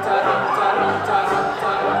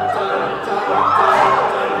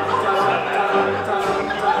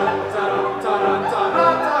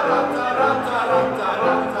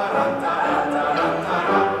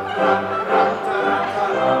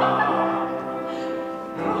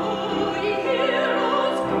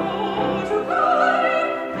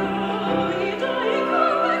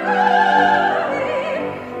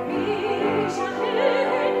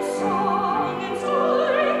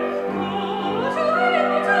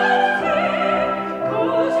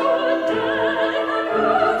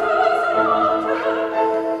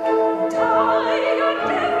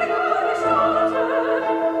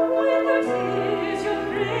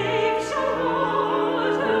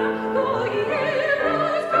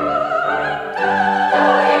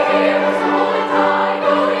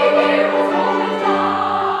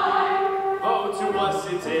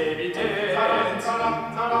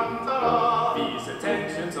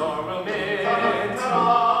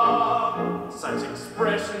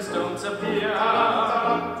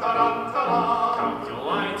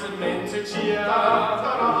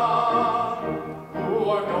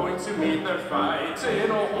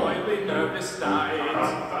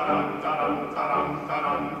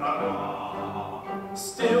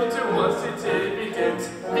 Still to us it's evident,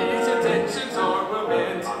 these intentions are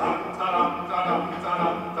meant.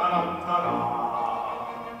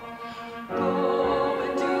 Go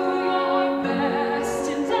and do your best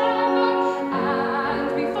endeavor, and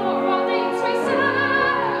before all things we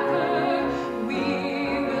sever, we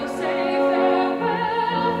will say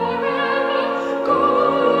farewell forever.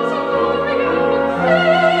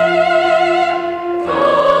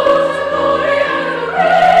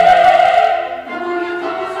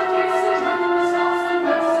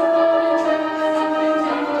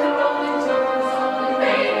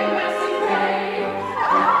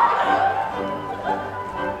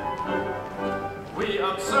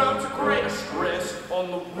 observe to great stress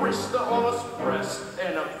on the wish the honest breast,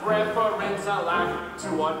 and a preference I lack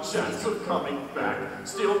to our chance of coming back.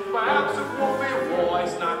 Still, perhaps it will be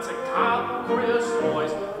wise not to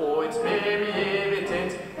criticize, for it's very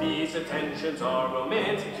evident these attentions are well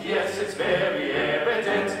meant. Yes, it's very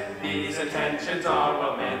evident these attentions are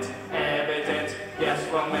well meant. Evident, yes,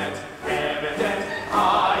 well meant. Evident,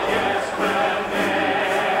 ah, yes, well meant.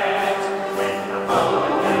 When the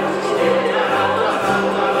moment is still,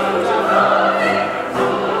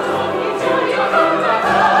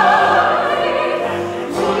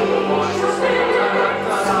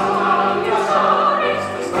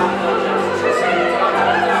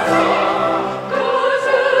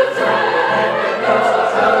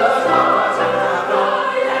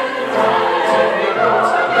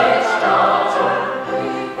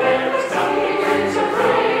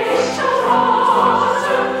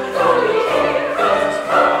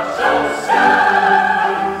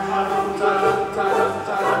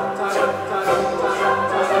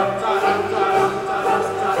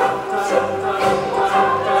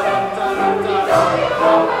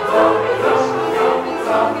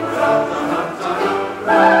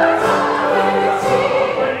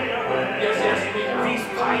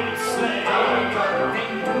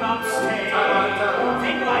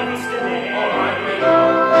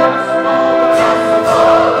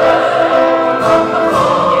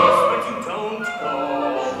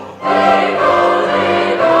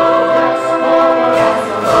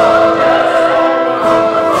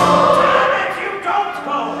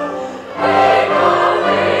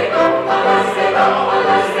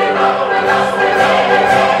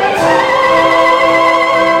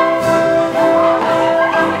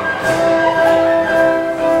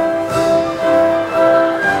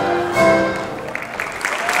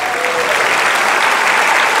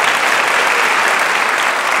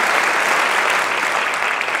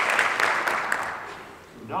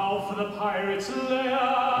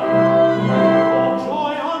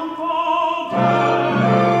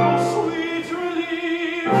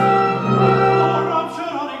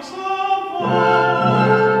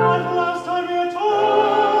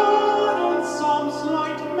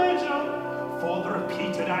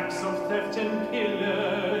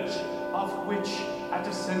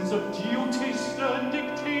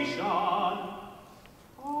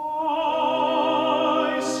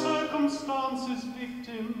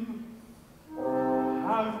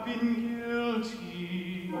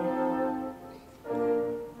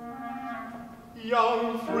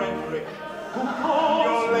 Young Frederic,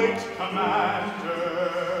 your late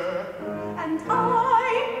commander. And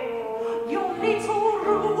I, your little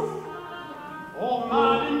Ruth. Oh,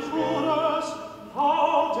 mad intruders,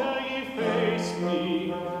 how dare ye face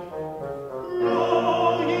me?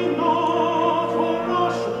 Know ye not, O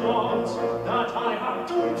rash ones, that I have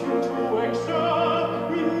doomed you to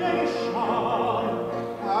extermination?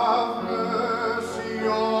 Have mercy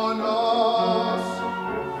on us.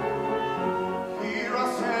 Hear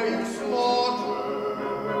us say you slaughter.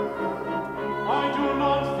 I do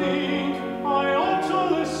not think I ought to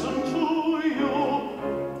listen to you,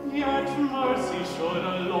 yet mercy should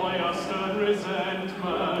alloy a stern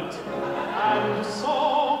resentment, and so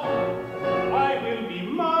I will be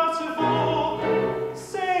merciful.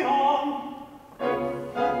 Say on.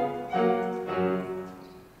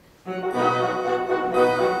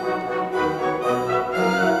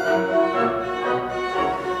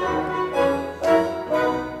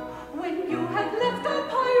 When you had left our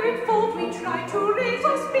pirate fold, we tried to raise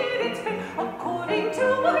our spirits fair, according to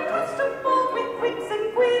our custom bold, with quips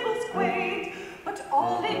and quibbles quaint. But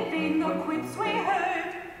all in vain the quips we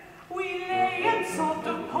heard. We lay and sobbed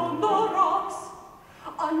upon the rocks,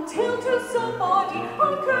 until to somebody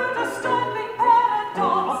occurred a startling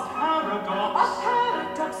paradox. A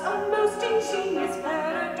paradox, a most ingenious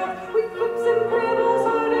paradox, with quips and quibbles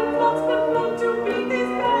heard in flocks, but none to beat this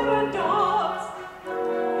paradox.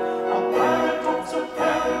 A paradox,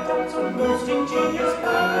 a most ingenious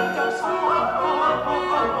paradox.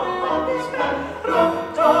 This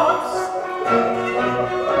paradox.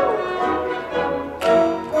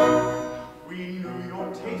 We knew your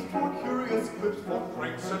taste for curious quips, for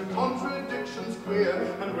pranks and contradictions queer,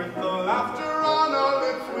 and with the laughter on our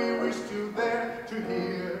lips we wished you there to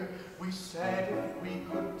hear. We said if we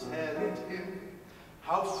could tell it him,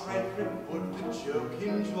 how Frederic would the joke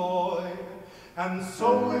enjoy, and so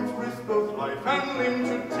we've risked both life and limb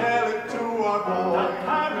to tell it to our boy.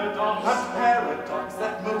 That paradox,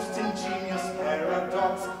 that most ingenious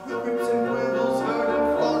paradox, with quips and quibbles heard in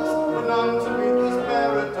flocks, but none to beat this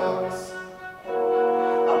paradox.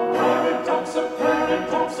 A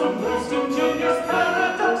paradox, a most ingenious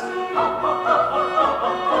paradox.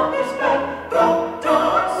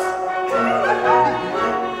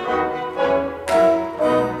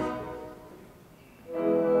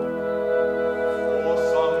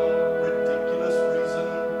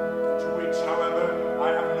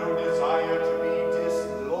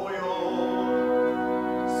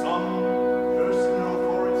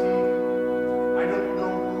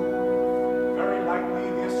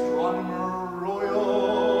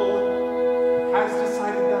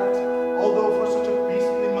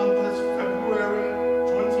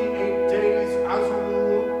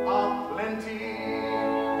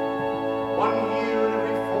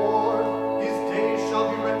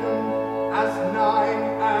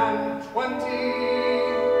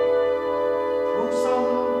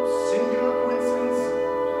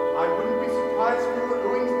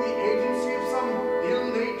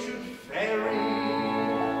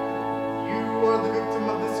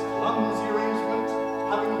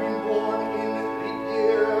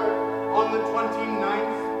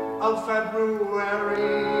 of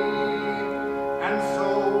February. And so,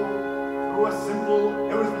 through a simple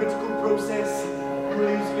arithmetical process, you'll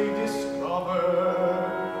easily discover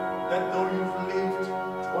that though you've lived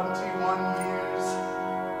 21 years,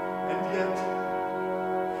 and yet,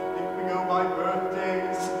 if we go by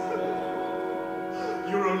birthdays,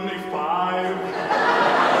 you're only 5.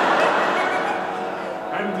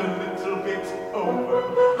 And a little bit over.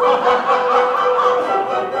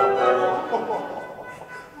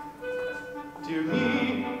 Dear me,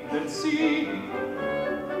 let's see.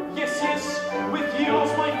 Yes, yes, with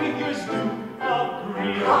yours my figures do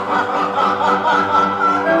agree.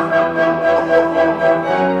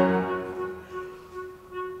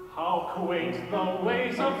 How quaint the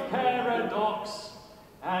ways of paradox.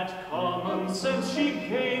 At common sense she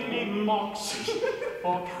gaily mocks.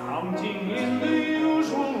 For counting in the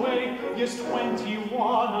usual way, yes, 21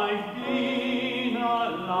 I've been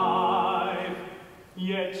alive.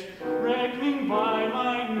 Yet reckoning by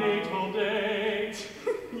my natal date,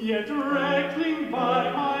 yet reckoning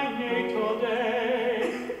by my natal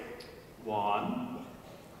date. 1,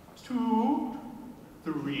 2,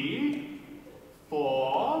 3,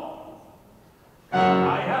 4. I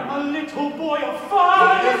am a little boy of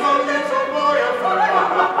 5. He is a little boy of 5.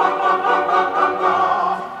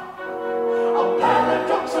 A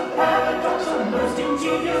paradox, a most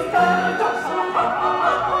ingenious paradox.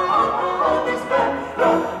 This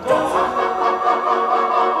paradox,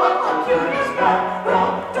 a curious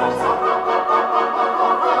paradox.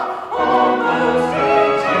 Almost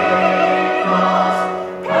ingenious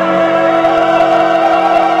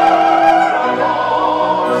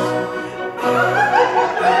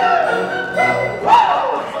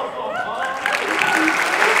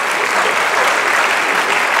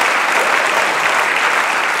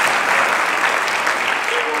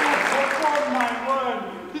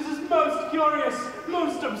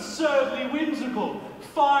absurdly whimsical.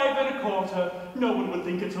 5 1/4. No one would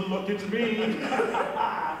think it to look at me.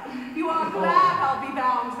 You are glad, I'll be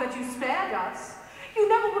bound, that you spared us. You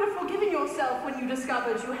never would have forgiven yourself when you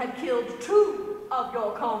discovered you had killed 2 of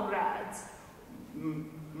your comrades.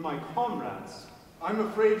 My comrades? I'm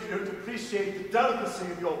afraid you don't appreciate the delicacy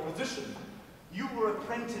of your position. You were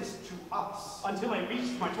apprenticed to us. Until I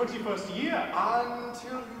reached my 21st year.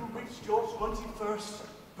 Until you reached your 21st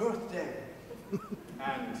birthday.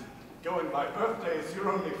 And going by birthdays, you're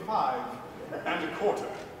only 5 1/4.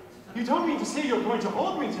 You don't mean to say you're going to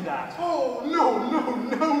hold me to that? Oh, no, no,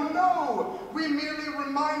 no, no! We merely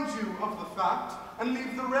remind you of the fact and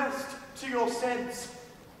leave the rest to your sense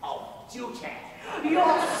of duty.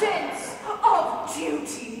 Your sense of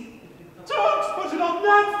duty. Don't put it on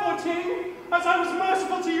that footing! As I was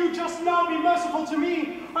merciful to you just now, be merciful to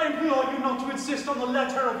me. I implore you not to insist on the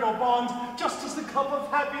letter of your bond, just as the cup of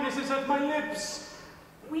happiness is at my lips.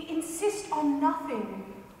 We insist on nothing.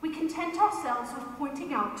 We content ourselves with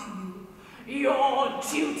pointing out to you your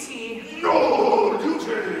duty. Your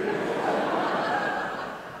duty!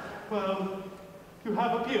 Well, you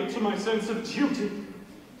have appealed to my sense of duty,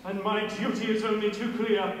 and my duty is only too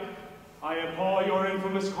clear. I abhor your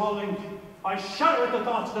infamous calling. I shudder at the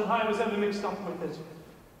thought that I was ever mixed up with it.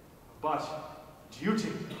 But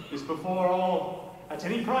duty is before all. At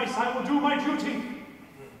any price, I will do my duty.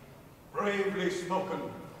 Bravely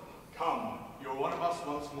spoken. Come, you're one of us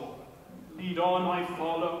once more. Lead on, I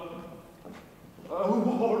follow. Oh,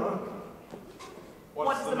 horror.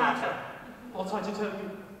 What's the matter? Ought I to tell you?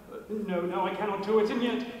 No, I cannot do it, and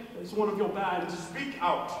yet it's one of your bands. Speak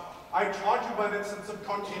out. I charge you by that sense of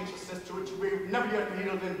conscientiousness to which we've never yet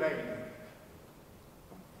appealed in vain.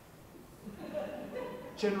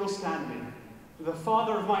 General Stanley, the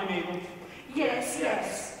father of my Mabel. Yes.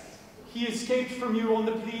 He escaped from you on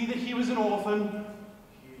the plea that he was an orphan.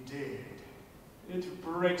 He did. It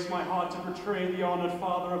breaks my heart to betray the honored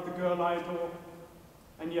father of the girl I adore.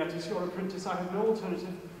 And yet, as your apprentice, I have no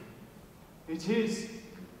alternative. It is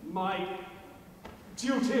my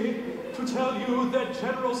duty to tell you that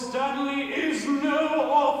General Stanley is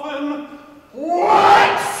no orphan.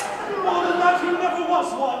 What? More than that, he never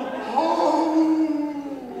was one. Oh!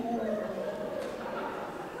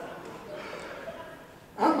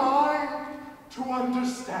 Am I to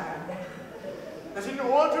understand that in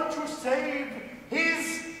order to save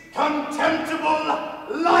his contemptible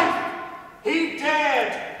life, he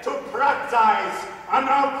dared to practice an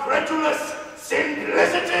incredulous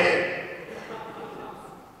simplicity?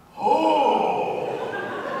 Oh!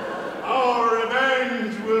 Our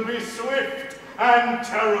revenge will be swift and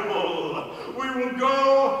terrible. We will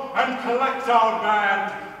go and collect our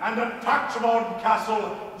band and attack Tajana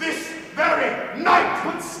Castle this very night.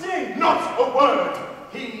 But stay! Not a word.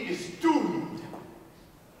 He is doomed.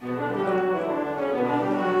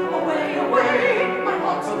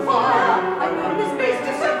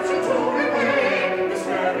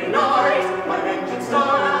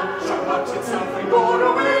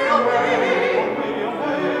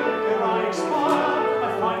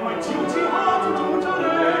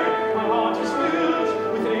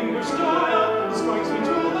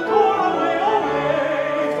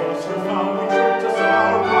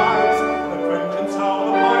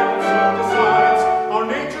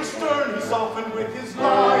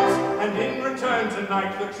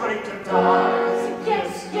 the traitor dies.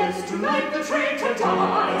 Yes, yes, tonight the traitor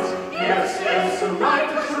dies. Yes, yes, tonight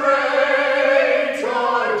the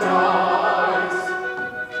traitor dies.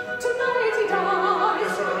 Tonight he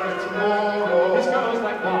dies. Tomorrow his girls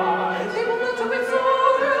like wise. They will not with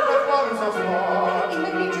sorrow. The flowers are smart. In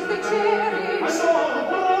the beaches they cherish. I saw the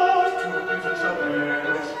world to the beaches shall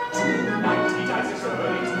perish. Tonight he dies, it's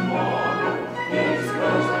early tomorrow. His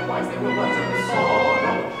girls like wise, they will utter with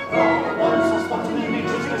sorrow. All ones are spot in the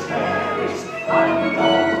beaches that cherish. And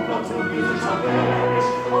all the blood to the beaches shall perish.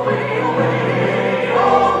 Away, away,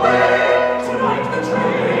 away. Tonight the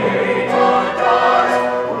traitor dies.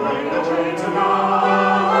 Away the traitor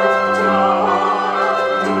dies. Tonight,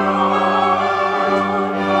 tonight,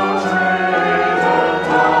 the traitor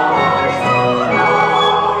dies.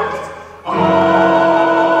 Tonight,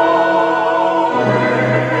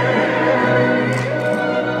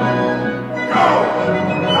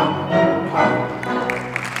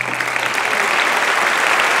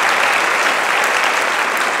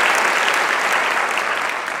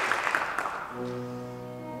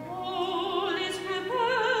 All is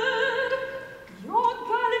prepared. Your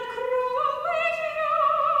gallant crew await you.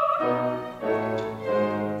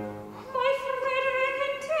 My Frederic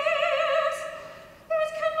in tears. It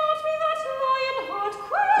cannot be that lion heart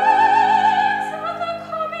quakes at the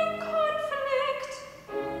coming conflict.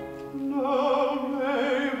 No,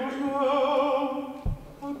 Mabel, no.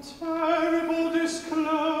 A terrible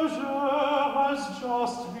disclosure has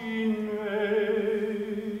just been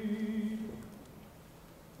made.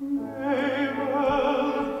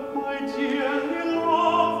 Mabel, my dearly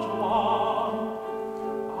loved one,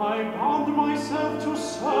 I bound myself to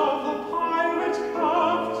serve the pirate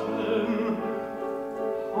captain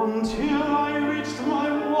until I reached my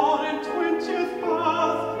 120th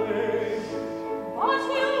birthday. But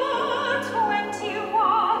you were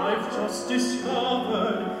 21. I've just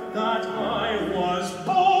discovered that I was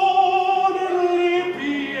born in leap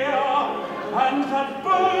year, and that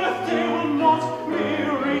birthday will not be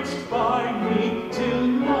reached by me till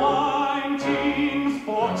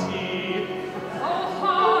 1940. Oh,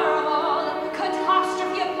 horrible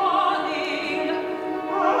catastrophe appalling.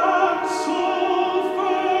 And so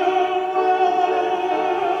farewell.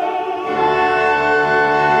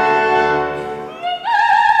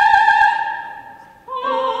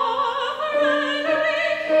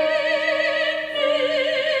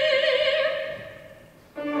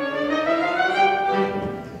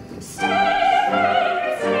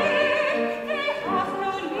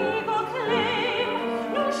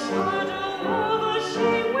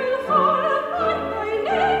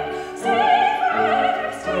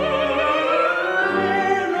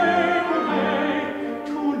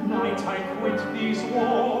 Tonight I quit these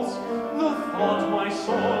walls. The thought my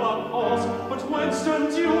soul appalls, but whence done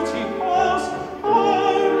duty calls,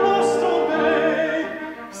 I must obey.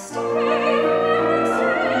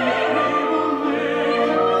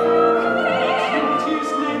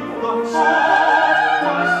 Duty's name the heart,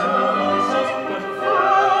 my soul says, but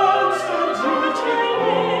whence done duty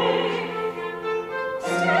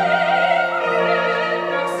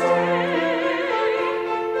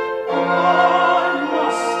I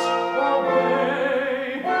must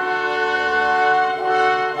obey.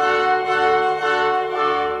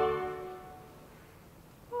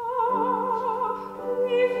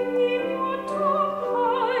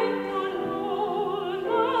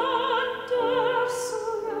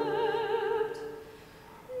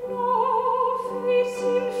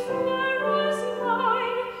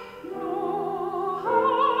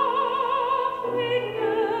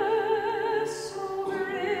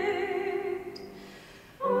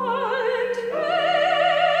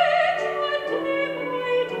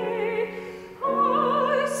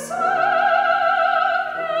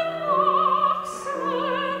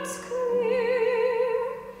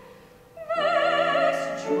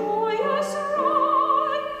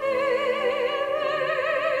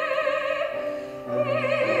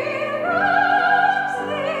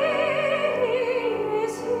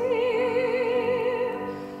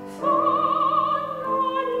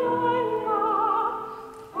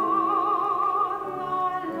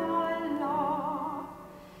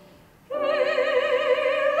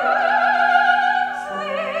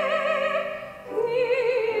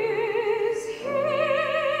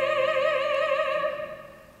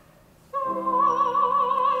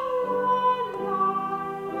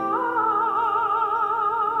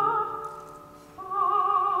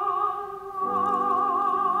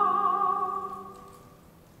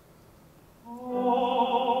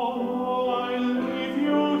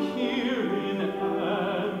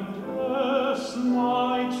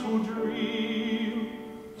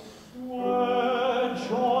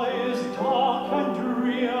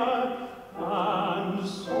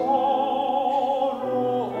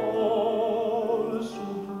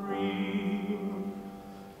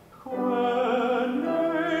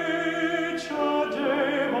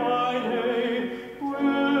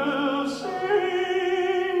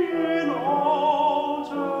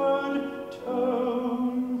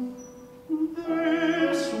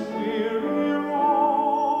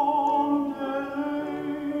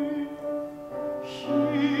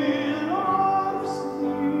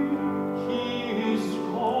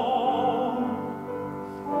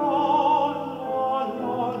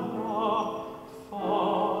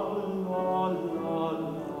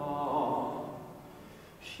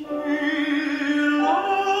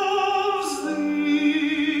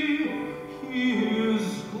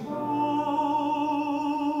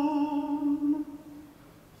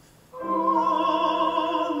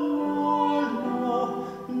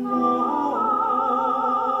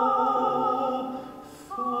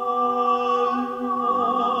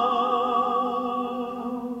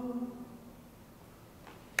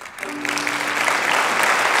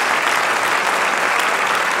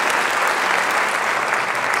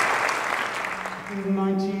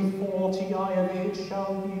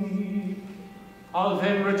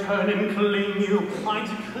 turn and claim you, I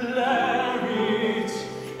declare it.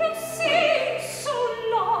 It seems so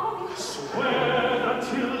long. Swear that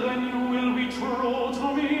till then you will be true to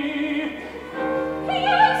me.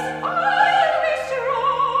 Yes, I'll be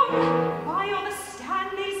strong. By all the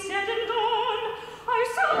Stanley said and done, I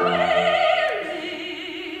swear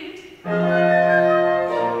it.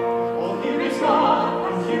 Oh, here is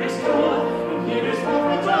love, and here is good, and here is love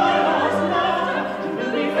for Diana's laughter. You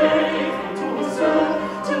will be faithful to her soul,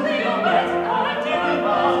 till we are wed and deep in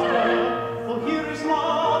laughter. Oh, here is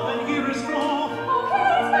love, and here is love. Oh,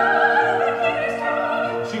 here is love, and here is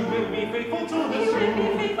love. She will be faithful to her He will be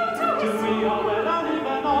soul, faithful to till his we are wed and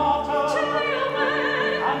even after. till we are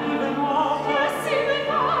wed. And even after. Yes, even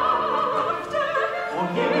after. Oh,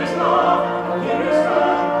 here is love, oh, here is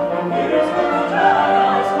love, oh, here is love for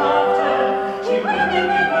Diana's laughter. She will be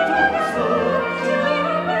faithful to her soul. Till we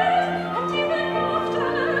are wed and even after.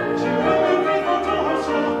 She will be faithful to her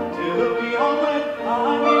soul, till we are wed and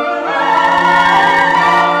even after.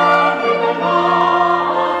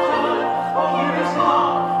 Oh, here is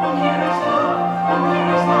love, oh, here is love, oh, here is love, here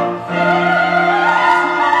is love.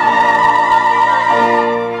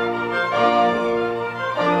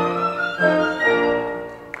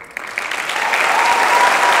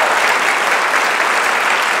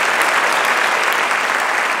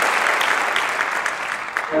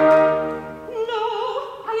 No,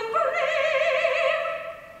 I am brave.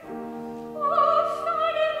 Oh,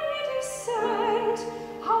 finally descend.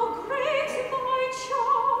 How great thy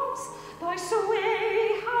charms, thy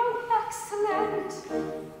sway, how excellent.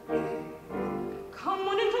 Come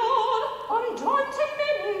one and all, undaunted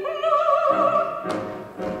men below.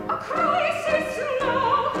 A crisis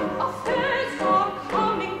now, affairs are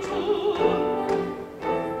coming to.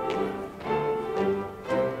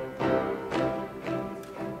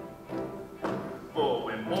 For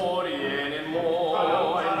when Mortian and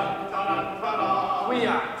Moy, we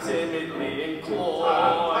are timidly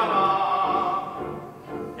inclined,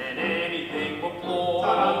 and anything but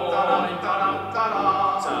blind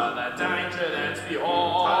to the danger that's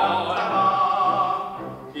behind.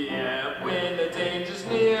 Yeah, when the danger's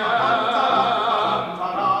near,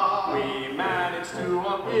 we manage to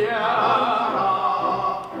appear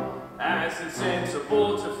as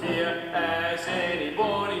insensible to fear as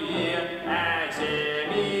anybody here, as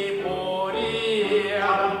anybody here.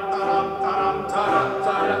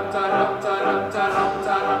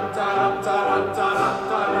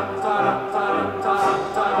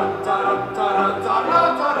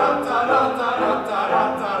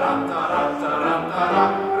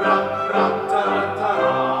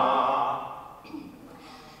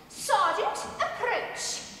 Sergeant, approach.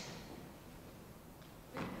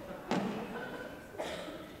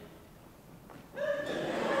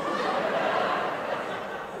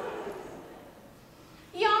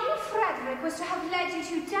 Young Frederic was to have led you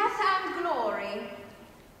to death and glory.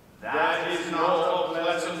 That is not a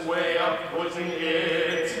pleasant way of putting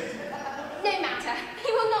it. No matter,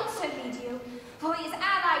 he will not so lead you, for he has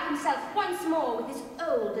allied himself once more with his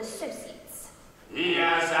old associates. He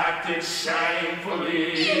has acted shamefully.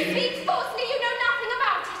 You speak falsely, you know nothing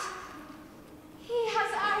about it. He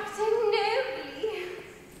has acted nobly.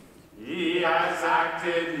 He has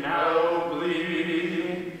acted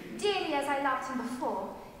nobly. Dearly as I loved him before,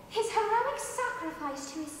 his heroic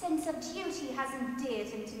sacrifice to his sense of duty has endeared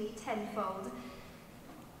him to me tenfold.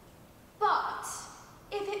 But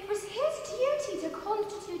if it was his duty to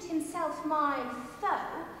constitute himself my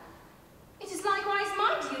foe, it is likewise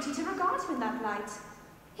my duty to regard him in that light.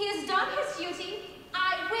 He has done his duty,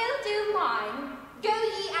 I will do mine. Go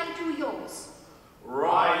ye and do yours.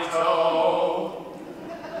 Righto.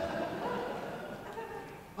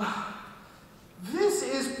 This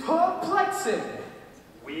is perplexing.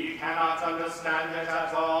 We cannot understand it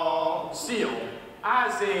at all. Still,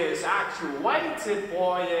 as is actuated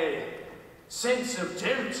by a sense of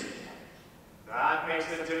duty. That makes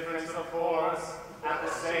a difference, of course. At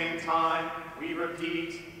the same time, we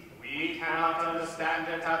repeat, we cannot understand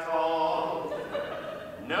it at all.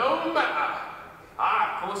 No matter.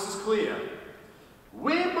 Our course is clear.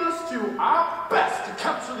 We must do our best to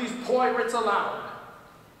capture these pirates alive.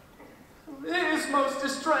 It is most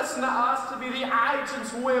distressing to us to be the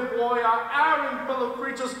agents whereby our erring fellow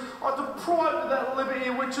creatures are deprived of that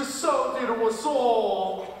liberty which is so dear to us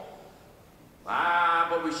all.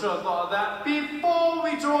 But we should have thought of that before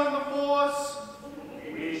we joined the force.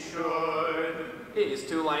 We should. It is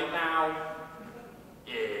too late now.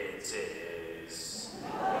 It is.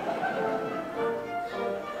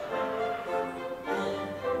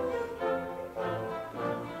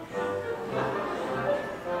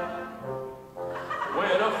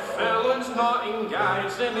 When a felon's not engaged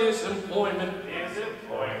in his employment.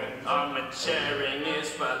 Maturing his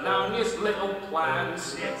felonious little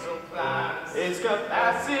plans. His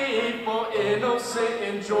capacity for innocent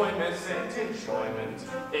enjoyment.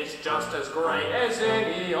 It's just as great as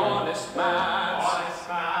any honest man's.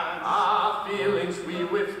 Our feelings we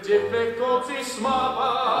with difficulty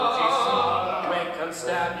smother. When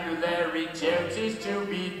constabulary duties to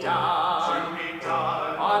be done.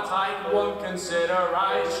 I take one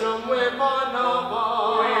consideration with another.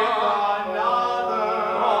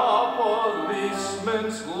 A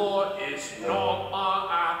policeman's lot is not a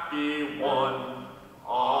happy one.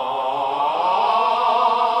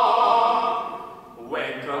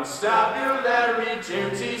 When constabulary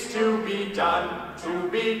duties to be done,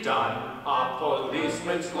 a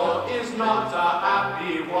policeman's lot is not a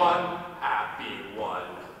happy one,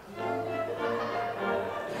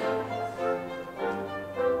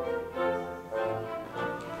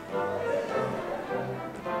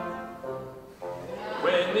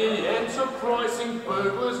 When the enterprising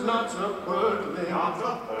burglar's not a burgling,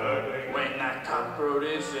 when that cutthroat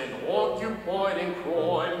isn't occupied in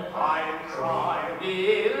crime,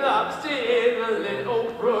 he loves to hear the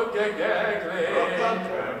little brook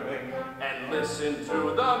a-gaggling, and listen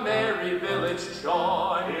to the merry village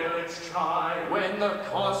chime. When the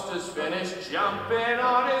coster's finished jumping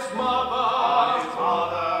on his mother,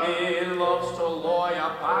 he loves to lie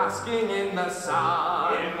basking in the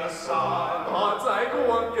sun. I'll take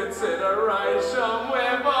one consideration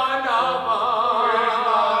with another.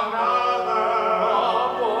 A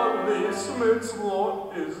policeman's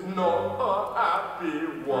lot is not a happy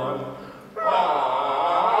one.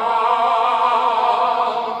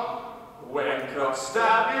 When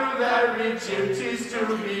constabulary duties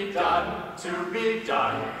to be done,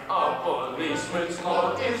 a policeman's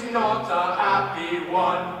lot is not a happy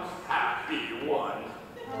one,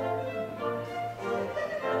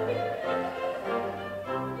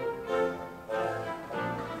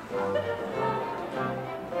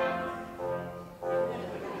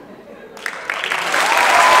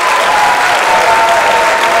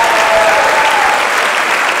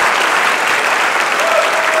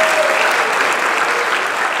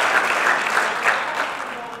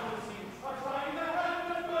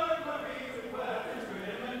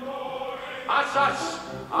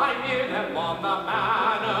 I hear them on the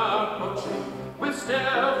manor approaching. With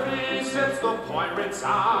stealthy steps the pirates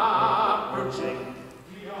are approaching.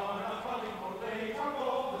 We are not calling for late on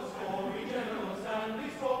the story. General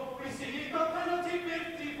Stanley's score. We seek a penalty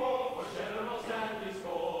 54 for General Stanley's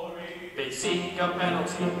story. They seek a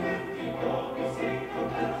penalty 54. We seek a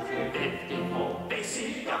penalty 54. They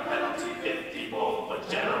seek a penalty 54 for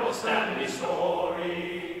General Stanley's story.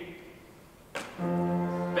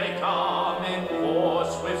 They come in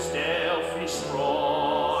force with stealthy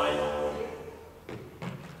stride.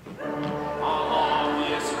 Our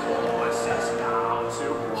obvious course is now to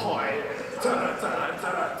hide.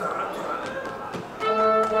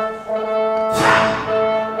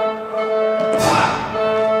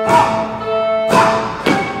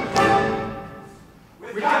 We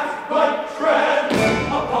cast light tread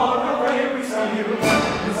upon a ray we steal.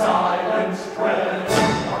 In silence tread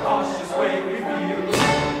our cautious way we feel.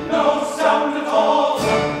 No sound at all,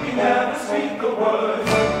 we never speak a word.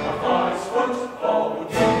 Our flies foot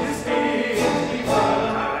forward in his speed we turn.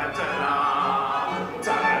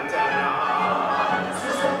 So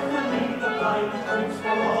suddenly the blind creeps for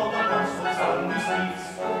all the household Sunday sleeps.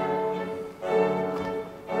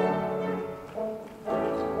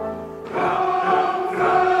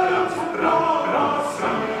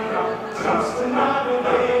 Trust in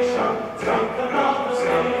navigation, take another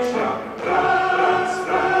station.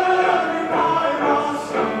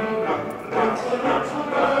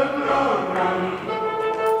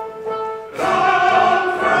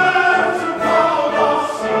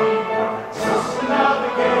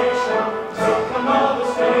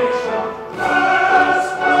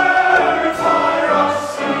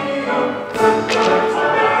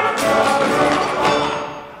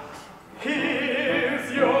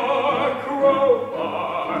 Here's your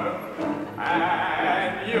crowbar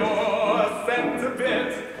and your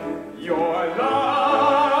centipede, your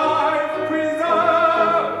life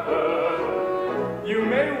preserver. You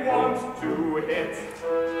may want to hit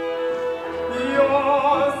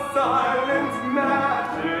your silent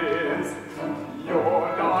matches,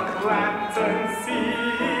 your dark lantern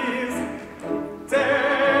seas.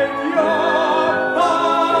 Take your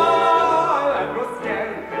ball and your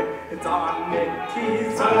scary darn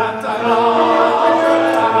keys.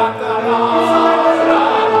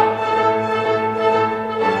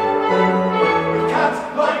 Cat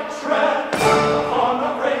like tread upon a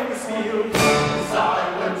brave steel.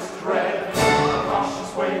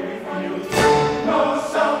 we feel. No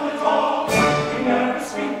sound at all, we never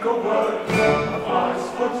speak a word. A fly's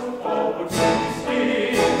foot forward,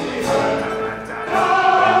 distinctly heard.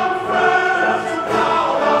 Come, friends, to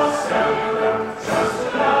crowd us everywhere. Just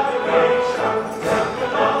navigation,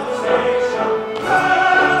 temple on the station.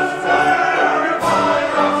 Let's verify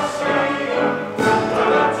us singing.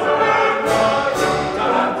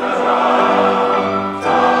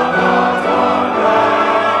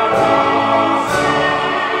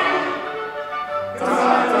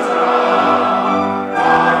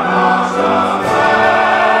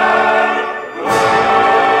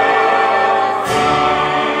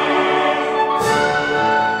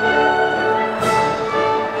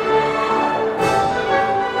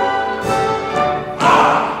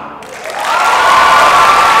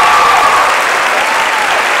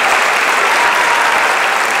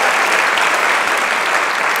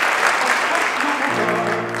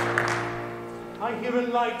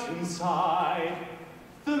 Inside,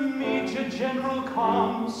 the Major General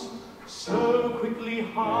comes, so quickly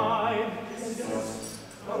hide. Yes, yes,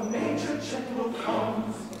 the Major General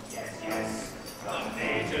comes. Yes, yes, the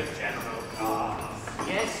Major General comes.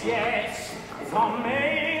 Yes, yes, the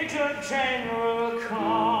Major General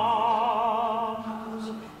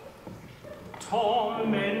comes.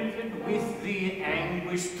 Tormented with the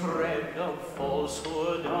anguished dread of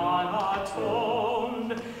falsehood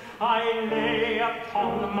unatoned, I lay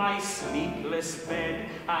upon my sleepless bed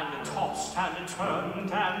and tossed and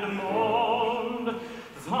turned and moaned.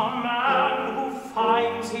 The man who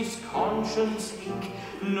finds his conscience ache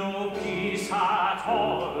no peace at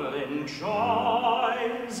all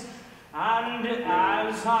enjoys. And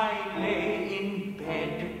as I lay in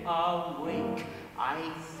bed awake, I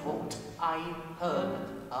thought I heard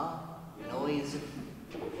a noise.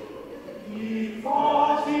 He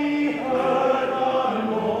thought he heard a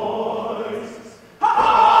noise. Ha!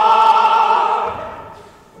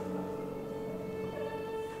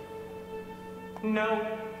 No.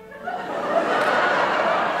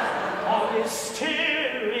 All is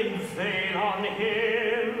still in vain on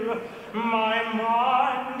him. My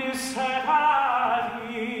mind is set at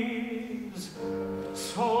ease.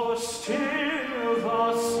 So still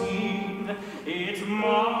the scene, it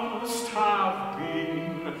must have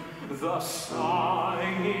been the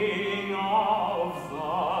sighing of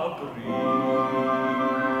the breeze.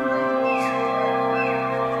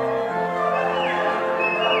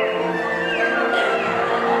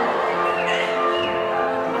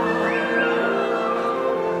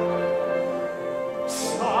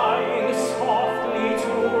 Sighing softly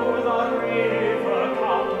to the river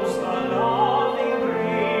comes the loving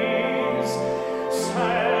breeze,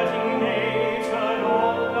 setting nature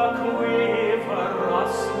on the quiver,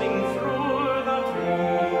 rustling through the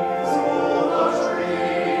trees.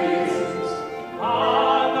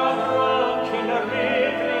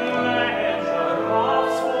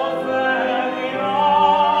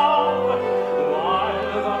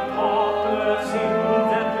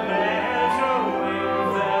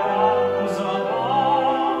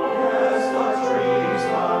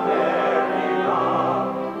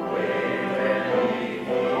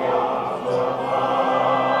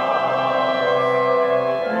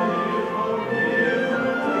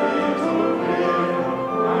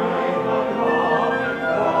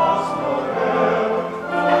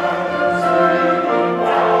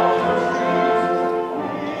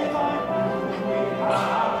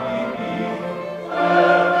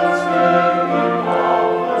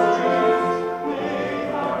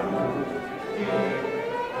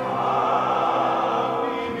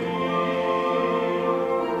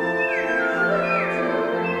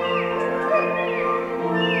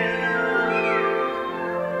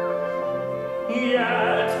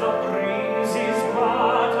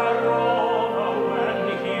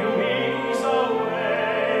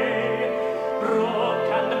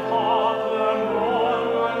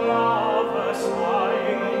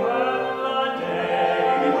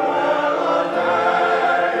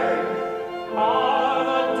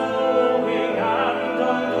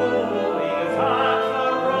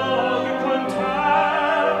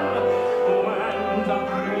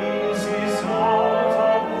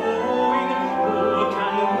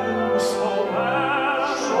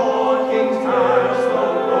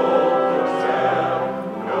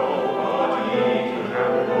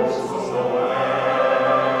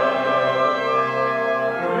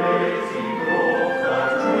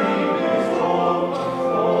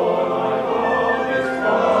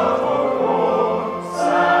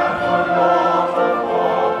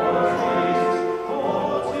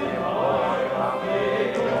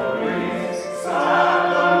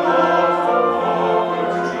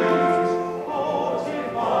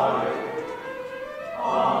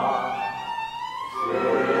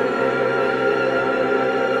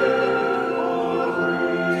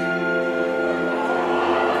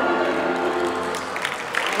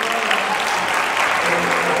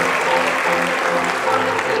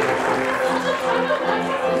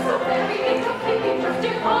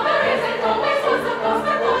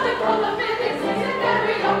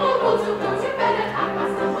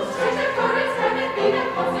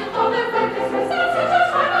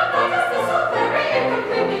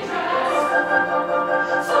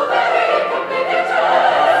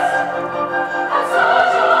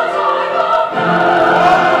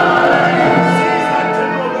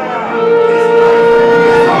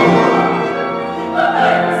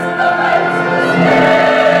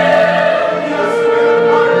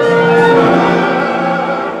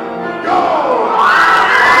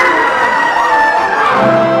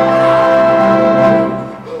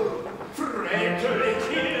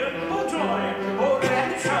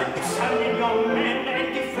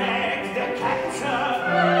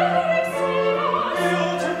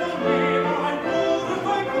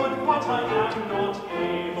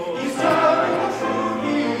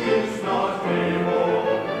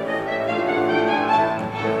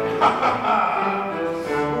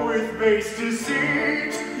 base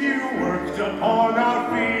deceit, you worked upon our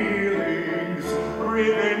feelings.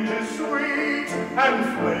 Revenge is sweet, and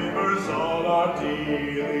flavors all our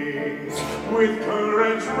dealings. With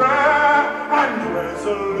courage rare, and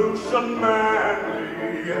resolution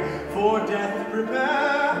manly, for death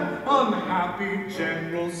prepare, unhappy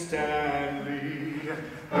General Stanley.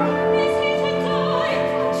 Is he to die,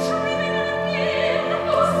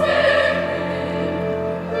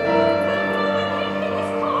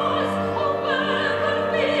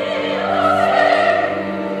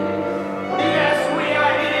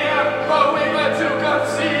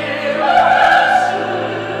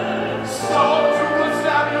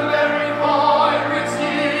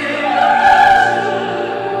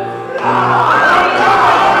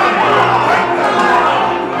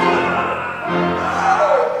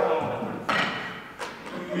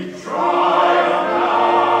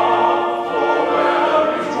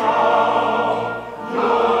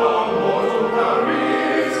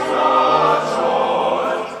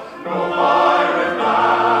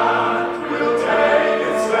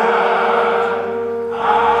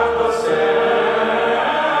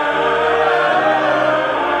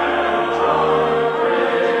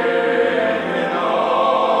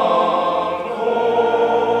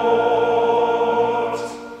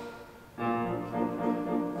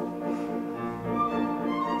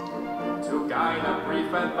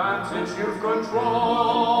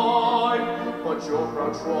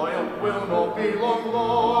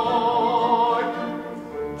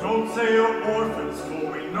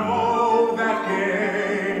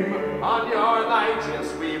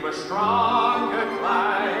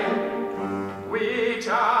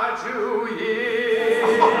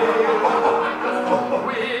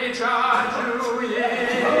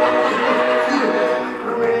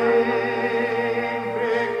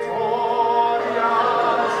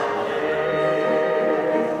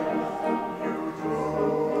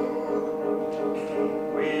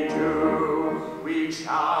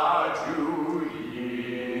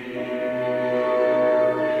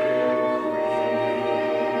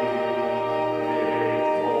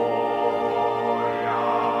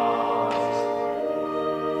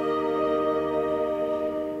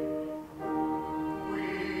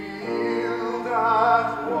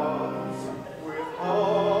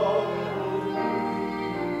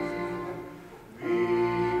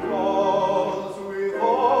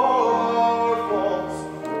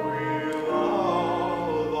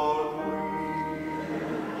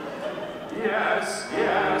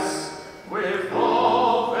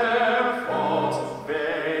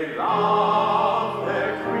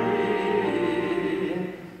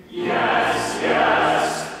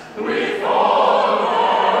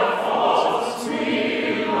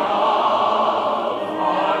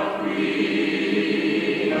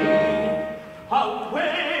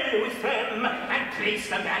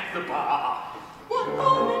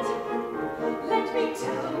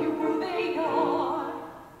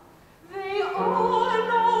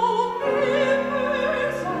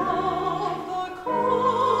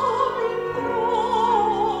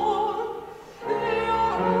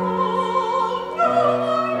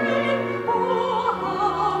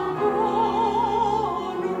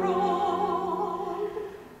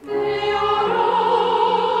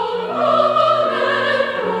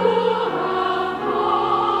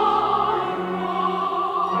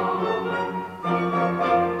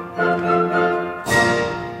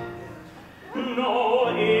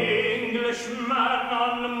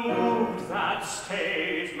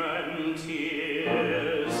 shriven and killed,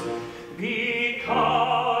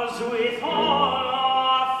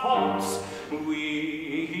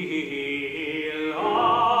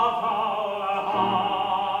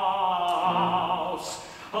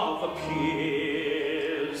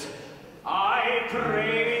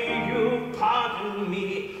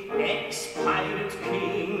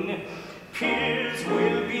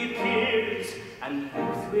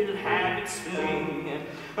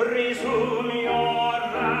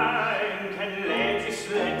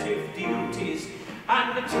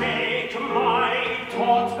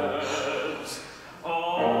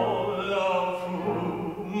 or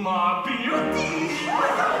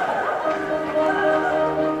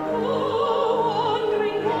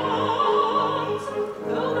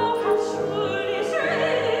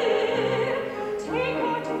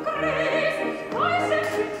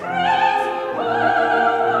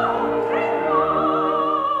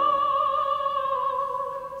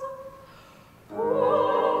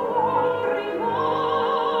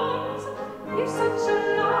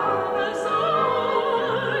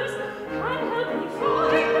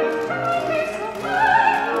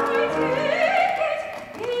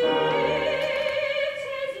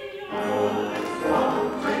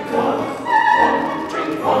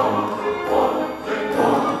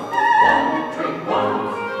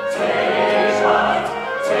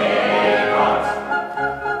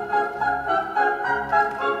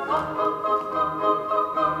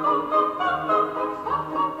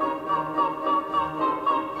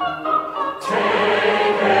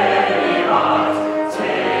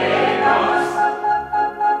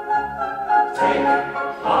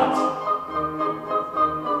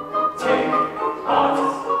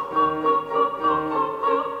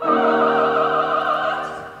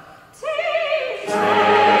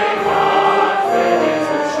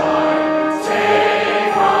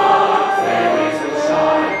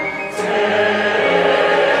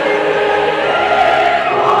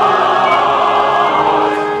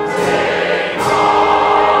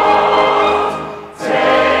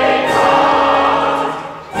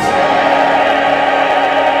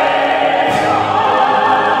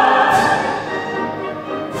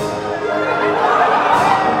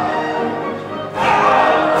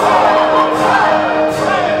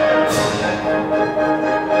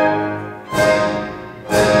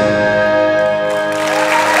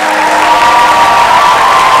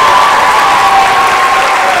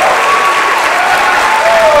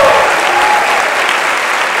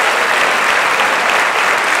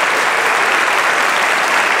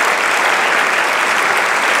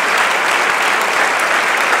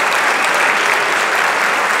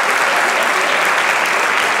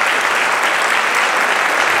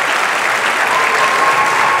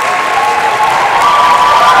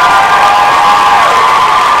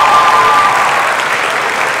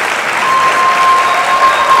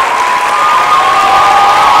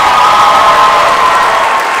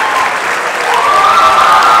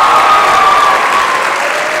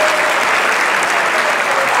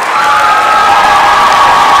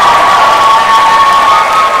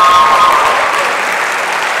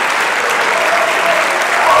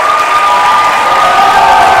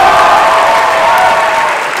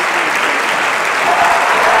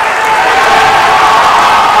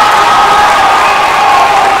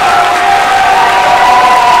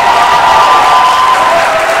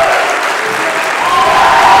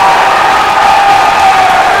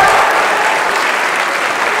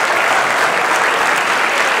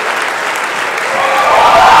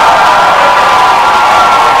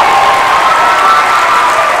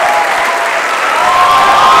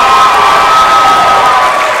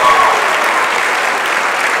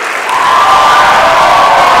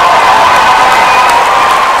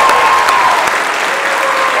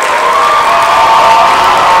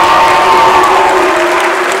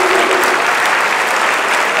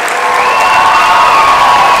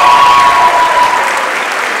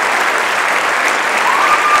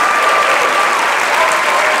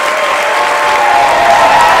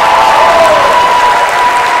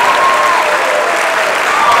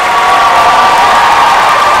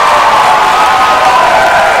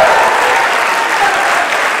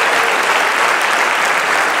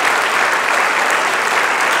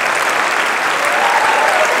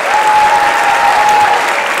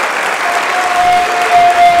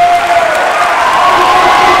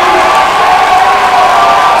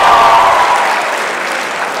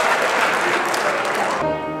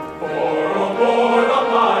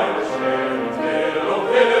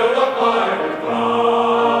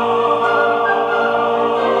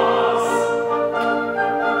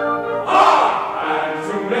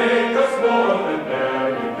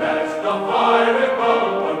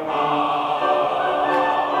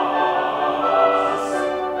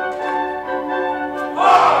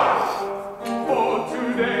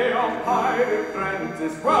pirate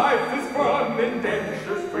apprentice rises from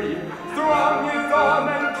indentures free. Strong his arm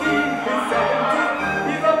and keen his sentence,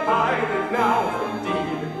 he's a pirate now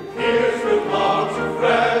indeed. Here's with logs of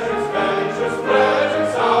Frederick's ventures,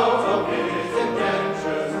 Frederick's out of his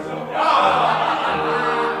indentures.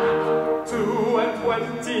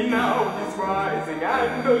 22 now he's rising,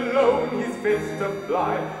 and alone he's fit to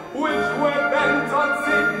fly, which were bent on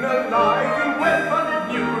signalizing when